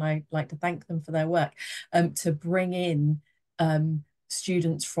listening, and I'd like to thank them for their work, to bring in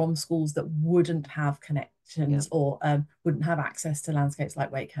students from schools that wouldn't have connections or wouldn't have access to landscapes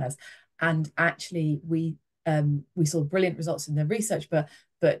like Wakehurst. And actually, we saw brilliant results in the research, but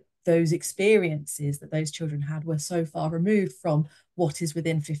those experiences that those children had were so far removed from what is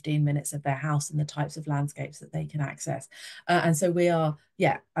within 15 minutes of their house and the types of landscapes that they can access. And so we are,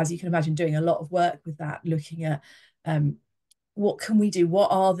 as you can imagine, doing a lot of work with that, looking at what can we do? What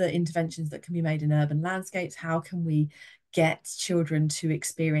are the interventions that can be made in urban landscapes? How can we get children to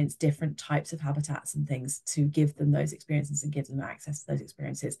experience different types of habitats and things, to give them those experiences and give them access to those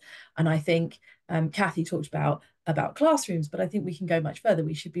experiences? And I think Kathy talked about classrooms, but I think we can go much further.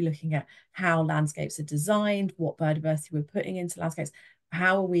 We should be looking at how landscapes are designed, what biodiversity we're putting into landscapes.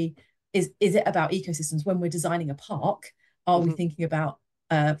 How are we, is it about ecosystems? When we're designing a park, are we thinking about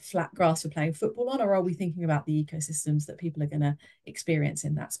flat grass for playing football on, or are we thinking about the ecosystems that people are going to experience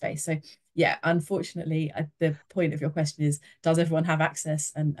in that space? So yeah, unfortunately, the point of your question is, does everyone have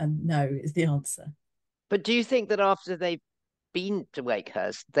access? And no is the answer. But do you think that after they've been to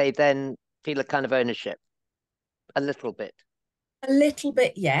Wakehurst, they then feel a kind of ownership? A little bit. A little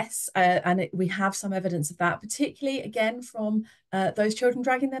bit, yes. And we have some evidence of that, particularly, again, from those children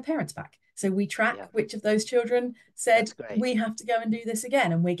dragging their parents back. So we track which of those children said, we have to go and do this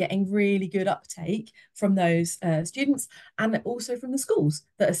again. And we're getting really good uptake from those students, and also from the schools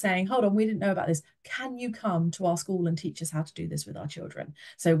that are saying, hold on, we didn't know about this. Can you come to our school and teach us how to do this with our children?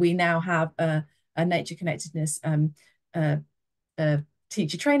 So we now have a nature connectedness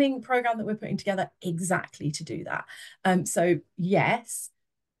teacher training program that we're putting together exactly to do that. So yes,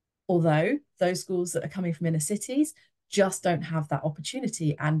 although those schools that are coming from inner cities just don't have that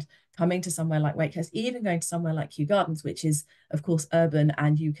opportunity, and coming to somewhere like Wakehurst, even going to somewhere like Kew Gardens, which is of course urban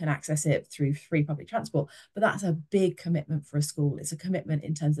and you can access it through free public transport, but that's a big commitment for a school. It's a commitment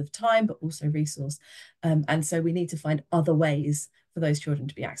in terms of time, but also resource. And so we need to find other ways for those children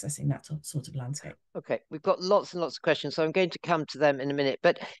to be accessing that sort of landscape. Okay, we've got lots and lots of questions, so I'm going to come to them in a minute.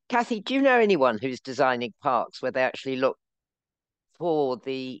 But Kathy, do you know anyone who's designing parks where they actually look for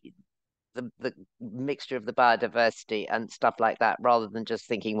the mixture of the biodiversity and stuff like that, rather than just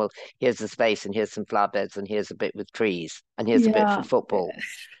thinking, well, here's the space and here's some flower beds and here's a bit with trees and here's a bit for football?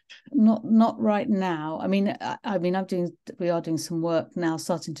 Not right now. I mean, we are doing some work now,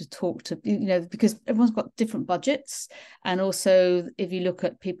 starting to talk to, because everyone's got different budgets. And also, if you look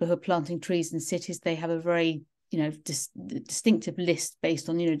at people who are planting trees in cities, they have a very distinctive list based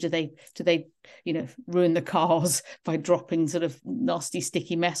on, do they ruin the cars by dropping sort of nasty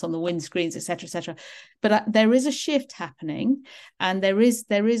sticky mess on the windscreens, etc. But there is a shift happening, and there is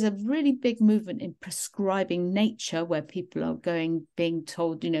a really big movement in prescribing nature, where people are being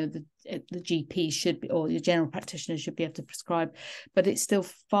told, the GP should be, or the general practitioner should be able to prescribe, but it's still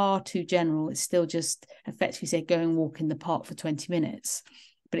far too general. It's still just effectively say, go and walk in the park for 20 minutes.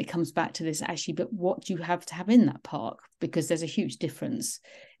 But it comes back to this, actually, but what do you have to have in that park? Because there's a huge difference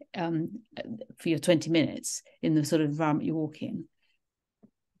for your 20 minutes in the sort of environment you walk in.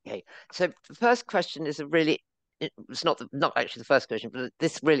 Okay, so the first question is it's not actually the first question, but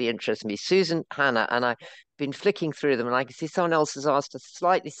this really interests me. Susan, Hannah, and I've been flicking through them, and I can see someone else has asked a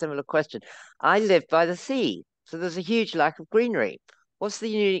slightly similar question. I live by the sea, so there's a huge lack of greenery. What's the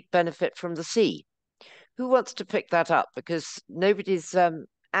unique benefit from the sea? Who wants to pick that up? Because nobody's...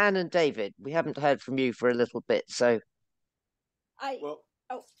 Anne and David, we haven't heard from you for a little bit, so... Well,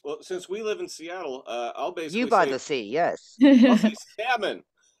 since we live in Seattle, I'll basically You by the sea, yes. I'll say salmon.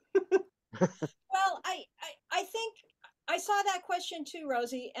 Well, I think I saw that question too,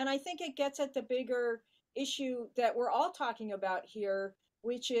 Rosie, and I think it gets at the bigger issue that we're all talking about here,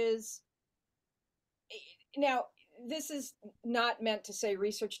 which is, now, this is not meant to say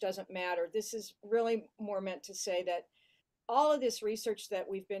research doesn't matter. This is really more meant to say that all of this research that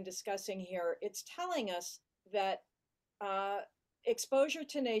we've been discussing here, it's telling us that exposure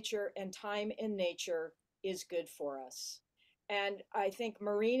to nature and time in nature is good for us. And I think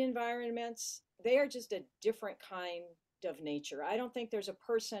marine environments, they are just a different kind of nature. I don't think there's a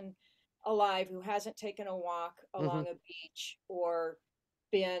person alive who hasn't taken a walk along a beach or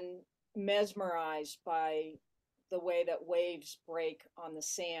been mesmerized by the way that waves break on the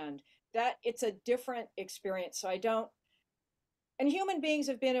sand. That it's a different experience. So I don't, and human beings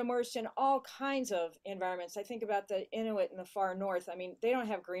have been immersed in all kinds of environments. I think about the Inuit in the far north. I mean, they don't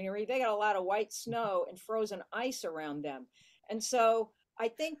have greenery. They got a lot of white snow and frozen ice around them. And so I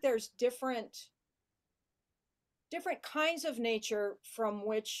think there's different kinds of nature from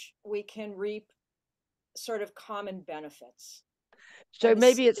which we can reap sort of common benefits. So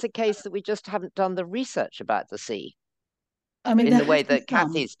maybe it's a case that we just haven't done the research about the sea. I mean, in the way that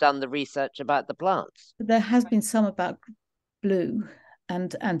Kathy's done the research about the plants. There has been some about blue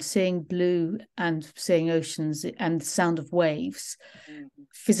and seeing blue and seeing oceans and the sound of waves.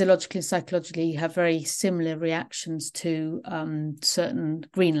 Physiologically and psychologically have very similar reactions to certain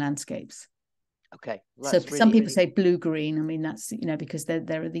green landscapes. Okay. So some people say blue green. I mean, that's, you know, because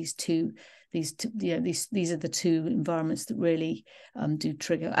there are these two, these are the two environments that really do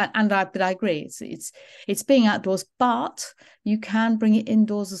trigger. But I agree, it's being outdoors, but you can bring it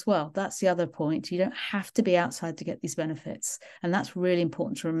indoors as well. That's the other point. You don't have to be outside to get these benefits, and that's really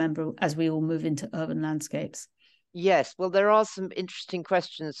important to remember as we all move into urban landscapes. Yes, well, there are some interesting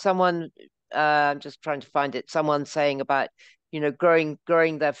questions. Someone, I'm just trying to find it. Someone saying about, you know, growing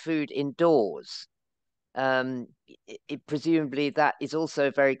their food indoors. Presumably that is also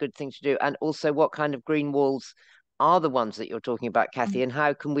a very good thing to do. And also, what kind of green walls are the ones that you're talking about, Kathy, and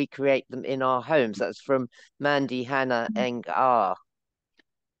how can we create them in our homes? That's from Mandy Hannah Eng R.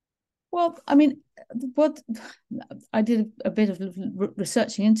 Well, I mean, what I did a bit of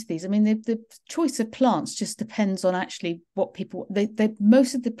researching into these. I mean, the choice of plants just depends on actually what people.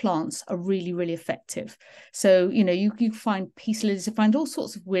 Most of the plants are really, really effective. So you know, you find peace lilies, you find all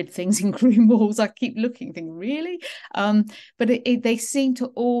sorts of weird things in green walls. I keep looking, thinking really, but they seem to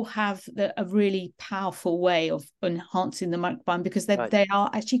all have a really powerful way of enhancing the microbiome because they are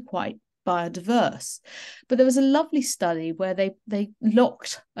actually quite biodiverse. But there was a lovely study where they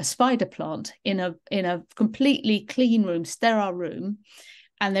locked a spider plant in a completely clean room, sterile room,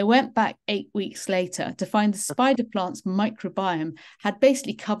 and they went back 8 weeks later to find the spider plant's microbiome had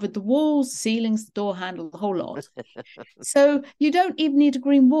basically covered the walls, ceilings, the door handle, the whole lot. So you don't even need a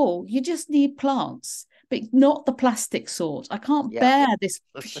green wall, you just need plants, but not the plastic sort. I can't bear this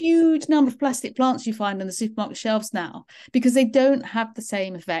huge number of plastic plants you find on the supermarket shelves now because they don't have the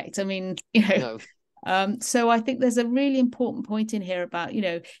same effect. I mean, you know, so I think there's a really important point in here about, you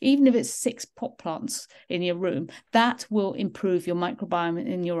know, even if it's 6 pot plants in your room, that will improve your microbiome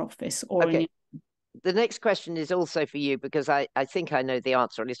in your office or in your... The next question is also for you because I think I know the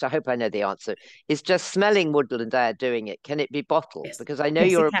answer, at least I hope I know the answer. Is just smelling woodland air doing it? Can it be bottled? Yes. Because I know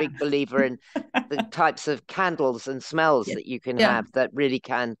you're a big believer in the types of candles and smells that you can have that really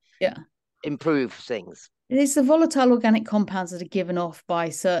can improve things. It's the volatile organic compounds that are given off by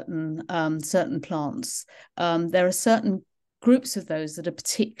certain plants. There are certain groups of those that are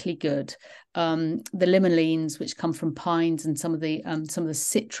particularly good. The limonene, which come from pines, and some of the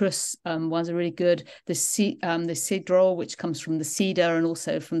citrus ones are really good. The cedrol, which comes from the cedar, and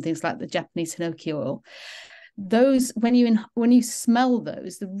also from things like the Japanese hinoki oil. Those, when you smell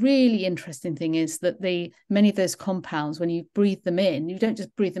those, the really interesting thing is that many of those compounds, when you breathe them in, you don't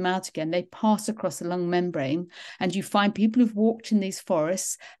just breathe them out again, they pass across the lung membrane, and you find people who've walked in these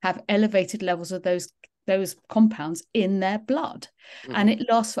forests have elevated levels of those compounds in their blood. And it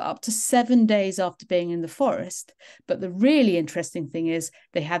lasts for up to 7 days after being in the forest. But the really interesting thing is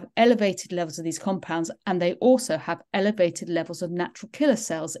they have elevated levels of these compounds, and they also have elevated levels of natural killer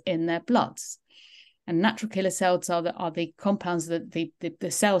cells in their bloods. And natural killer cells are the compounds that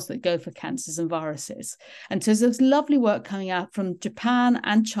the cells that go for cancers and viruses. And so there's lovely work coming out from Japan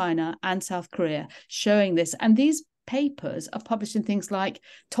and China and South Korea showing this. And these papers are published in things like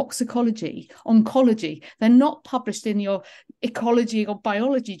toxicology, oncology. They're not published in your ecology or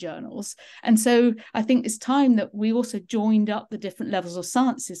biology journals. And so I think it's time that we also joined up the different levels of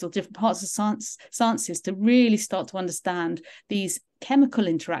sciences or different parts of sciences to really start to understand these chemical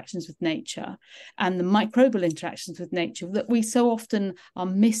interactions with nature and the microbial interactions with nature that we so often are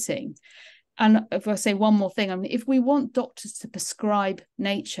missing. And if I say one more thing, I mean, if we want doctors to prescribe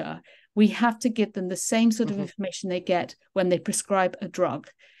nature, we have to give them the same sort of information they get when they prescribe a drug.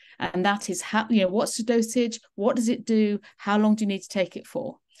 And that is how, what's the dosage? What does it do? How long do you need to take it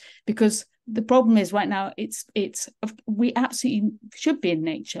for? Because the problem is right now, we absolutely should be in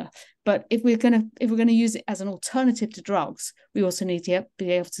nature, but if we're gonna use it as an alternative to drugs, we also need to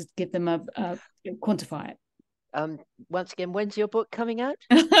be able to give them quantify it. Once again, when's your book coming out?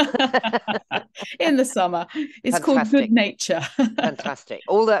 In the summer. It's Fantastic. called Good Nature. Fantastic.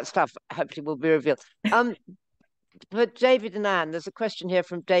 All that stuff hopefully will be revealed. For David and Anne, there's a question here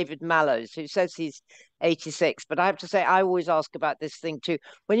from David Mallows, who says he's 86. But I have to say, I always ask about this thing too.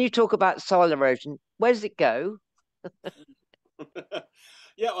 When you talk about soil erosion, where does it go?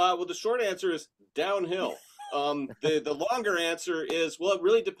 Yeah, well, the short answer is downhill. The longer answer is, well, it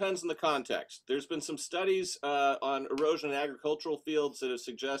really depends on the context. There's been some studies on erosion in agricultural fields that have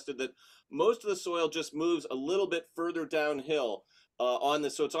suggested that most of the soil just moves a little bit further downhill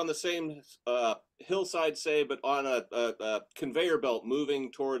so it's on the same hillside, say, but on a conveyor belt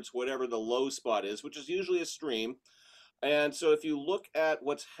moving towards whatever the low spot is, which is usually a stream. And so if you look at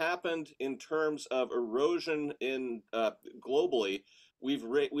what's happened in terms of erosion in globally,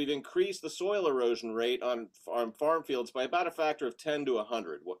 we've increased the soil erosion rate on farm fields by about a factor of 10 to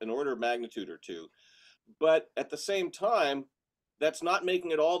 100, an order of magnitude or two. But at the same time, that's not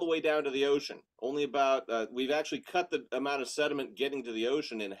making it all the way down to the ocean. Only about, we've actually cut the amount of sediment getting to the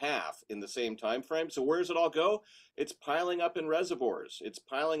ocean in half in the same time frame. So where does it all go? It's piling up in reservoirs. It's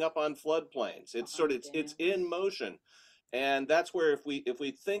piling up on floodplains. It's in motion. And that's where if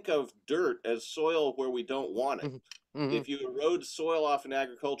we think of dirt as soil where we don't want it, if you erode soil off an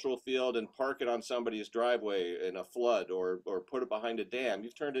agricultural field and park it on somebody's driveway in a flood or put it behind a dam,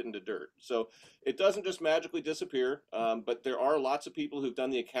 you've turned it into dirt. So it doesn't just magically disappear, but there are lots of people who've done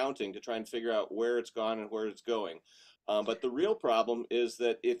the accounting to try and figure out where it's gone and where it's going. But the real problem is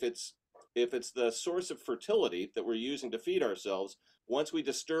that if it's the source of fertility that we're using to feed ourselves, once we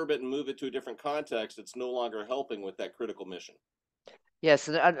disturb it and move it to a different context, it's no longer helping with that critical mission. Yes,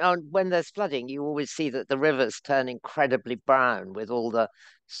 and when there's flooding, you always see that the rivers turn incredibly brown with all the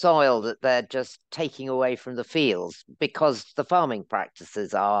soil that they're just taking away from the fields because the farming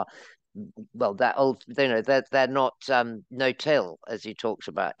practices are, well, they're old, they're not no-till, as you talked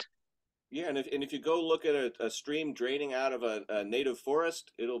about. Yeah, and if you go look at a stream draining out of a native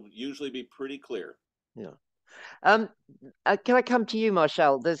forest, it'll usually be pretty clear. Yeah. Can I come to you,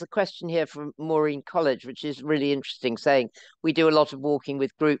 Marshall? There's a question here from Maureen College, which is really interesting, saying we do a lot of walking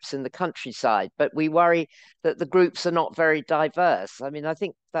with groups in the countryside, but we worry that the groups are not very diverse. I mean, I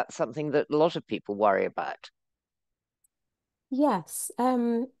think that's something that a lot of people worry about. Yes,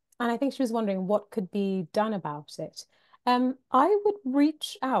 and I think she was wondering what could be done about it. I would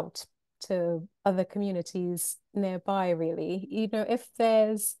reach out to other communities nearby, really.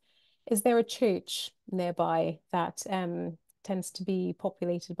 Is there a church nearby that tends to be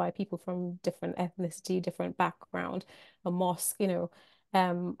populated by people from different ethnicity, different background, a mosque,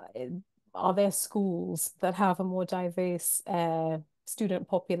 are there schools that have a more diverse student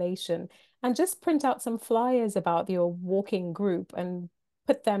population? And just print out some flyers about your walking group and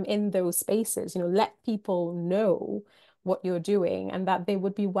put them in those spaces, let people know what you're doing and that they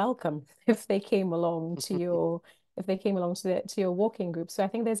would be welcome if they came along to your walking group. So I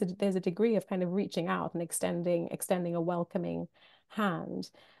think there's a degree of kind of reaching out and extending a welcoming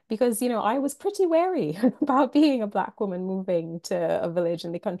hand, because I was pretty wary about being a Black woman moving to a village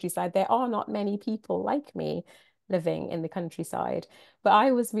in the countryside. There are not many people like me living in the countryside, but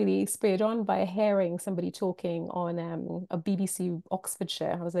I was really spurred on by hearing somebody talking on a BBC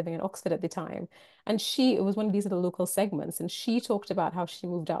Oxfordshire. I was living in Oxford at the time, and it was one of these little local segments, and she talked about how she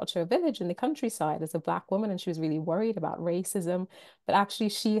moved out to a village in the countryside as a Black woman, and she was really worried about racism, but actually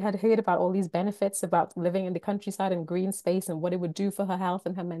she had heard about all these benefits about living in the countryside and green space and what it would do for her health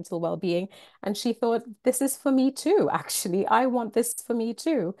and her mental well-being, and she thought, this is for me too, actually, I want this for me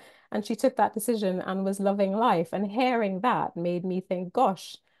too. And she took that decision and was loving life. And hearing that made me think,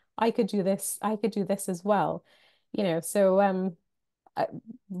 gosh, I could do this. I could do this as well. So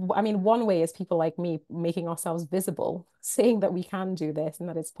I mean, one way is people like me making ourselves visible, saying that we can do this and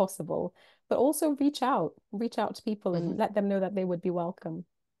that it's possible, but also reach out to people and let them know that they would be welcome.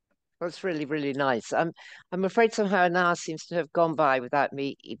 That's really, really nice. I'm afraid somehow an hour seems to have gone by without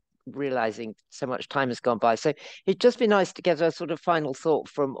me realizing so much time has gone by. So it'd just be nice to get a sort of final thought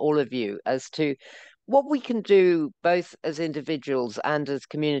from all of you as to what we can do both as individuals and as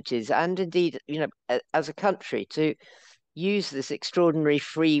communities, and indeed, as a country, to use this extraordinary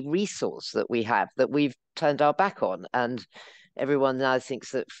free resource that we have, that we've turned our back on. And everyone now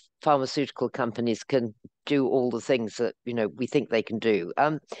thinks that pharmaceutical companies can do all the things that, we think they can do.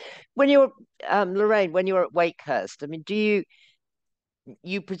 When you're, Lorraine, when you're at Wakehurst, I mean, do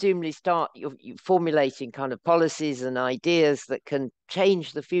you presumably start you're formulating kind of policies and ideas that can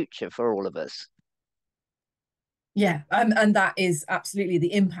change the future for all of us. Yeah, and that is absolutely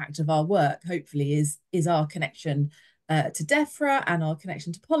the impact of our work, hopefully, is our connection to DEFRA and our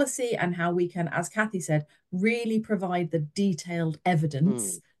connection to policy, and how we can, as Kathy said, really provide the detailed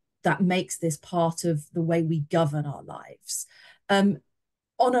evidence that makes this part of the way we govern our lives. On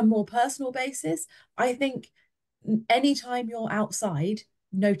a more personal basis, I think anytime you're outside,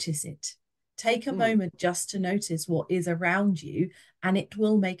 notice it. Take a moment just to notice what is around you, and it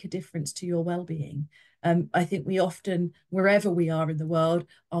will make a difference to your well-being. I think we often, wherever we are in the world,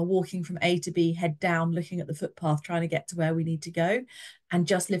 are walking from A to B, head down, looking at the footpath, trying to get to where we need to go. And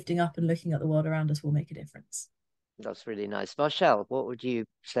just lifting up and looking at the world around us will make a difference. That's really nice. Marshall, what would you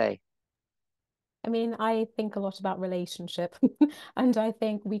say? I mean, I think a lot about relationship, and I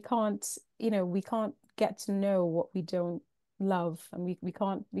think we can't get to know what we don't love, and we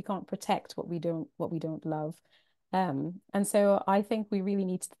can't protect what we don't love. And so I think we really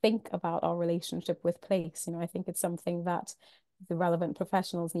need to think about our relationship with place. I think it's something that the relevant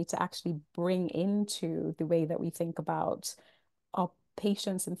professionals need to actually bring into the way that we think about our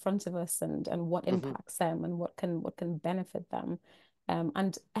patients in front of us, and what impacts them, and what can benefit them,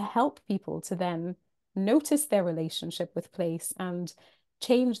 and help people to then notice their relationship with place and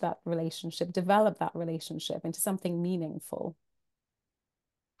change that relationship, develop that relationship into something meaningful.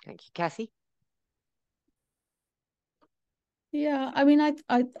 Thank you, Kathy. Yeah, I mean,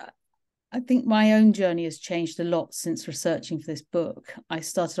 I think my own journey has changed a lot since researching for this book. I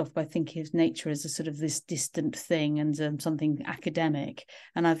started off by thinking of nature as a sort of this distant thing and something academic,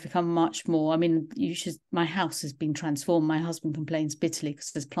 and I've become much more. I mean, my house has been transformed. My husband complains bitterly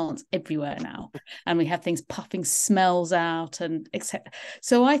because there's plants everywhere now, and we have things puffing smells out and etc.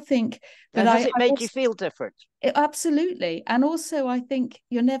 So I think, but has it made you feel different? Absolutely, and also I think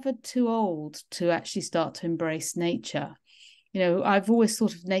you're never too old to actually start to embrace nature. I've always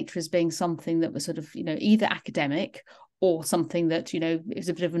thought of nature as being something that was sort of, either academic or something that, it was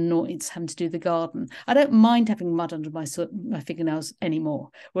a bit of an annoyance having to do the garden. I don't mind having mud under my fingernails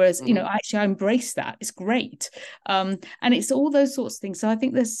anymore. Whereas, actually I embrace that. It's great. And it's all those sorts of things. So I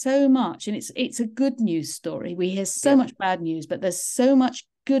think there's so much, and it's a good news story. We hear so much bad news, but there's so much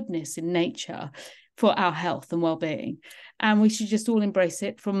goodness in nature for our health and well-being. And we should just all embrace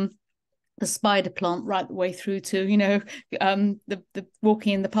it, from the spider plant right the way through to the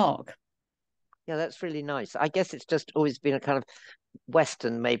walking in the park. Yeah, that's really nice. I guess it's just always been a kind of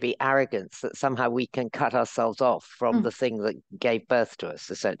Western maybe arrogance that somehow we can cut ourselves off from the thing that gave birth to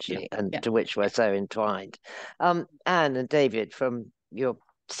us, essentially, and to which we're so entwined. Anne and David from your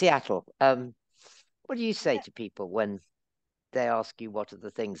Seattle, what do you say to people when they ask you what are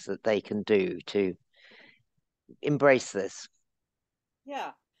the things that they can do to embrace this?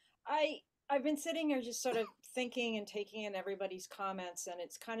 Yeah, I've been sitting here just sort of thinking and taking in everybody's comments, and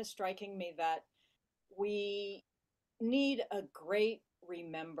it's kind of striking me that we need a great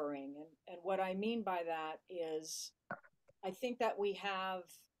remembering. And what I mean by that is, I think that we have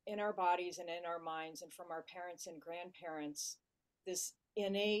in our bodies and in our minds and from our parents and grandparents this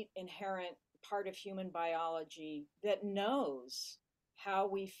innate, inherent part of human biology that knows how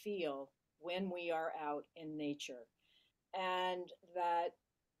we feel when we are out in nature. And that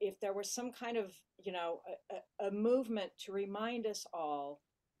if there was some kind of, a movement to remind us all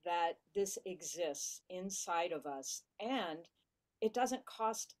that this exists inside of us, and it doesn't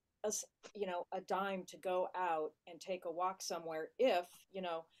cost us, a dime to go out and take a walk somewhere, if,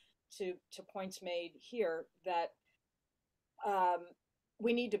 to points made here, that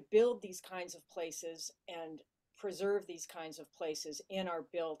we need to build these kinds of places and preserve these kinds of places in our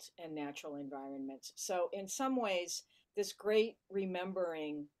built and natural environments. So in some ways, this great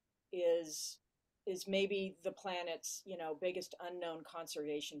remembering is maybe the planet's, biggest unknown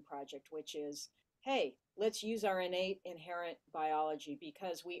conservation project, which is, hey, let's use our innate, inherent biology,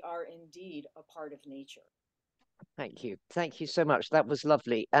 because we are indeed a part of nature. Thank you. Thank you so much. That was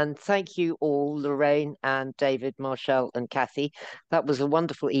lovely. And thank you all, Lorraine and David, Marshall and Kathy. That was a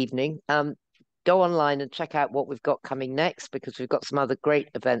wonderful evening. Go online and check out what we've got coming next, because we've got some other great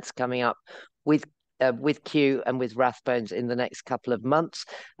events coming up with Kew and with Rathbones in the next couple of months.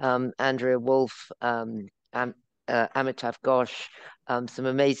 Andrea Wolf, Amitav Ghosh, some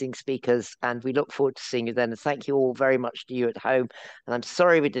amazing speakers, and we look forward to seeing you then. And thank you all very much to you at home. And I'm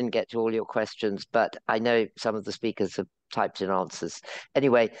sorry we didn't get to all your questions, but I know some of the speakers have typed in answers.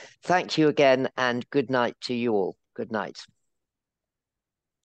 Anyway, thank you again, and good night to you all. Good night.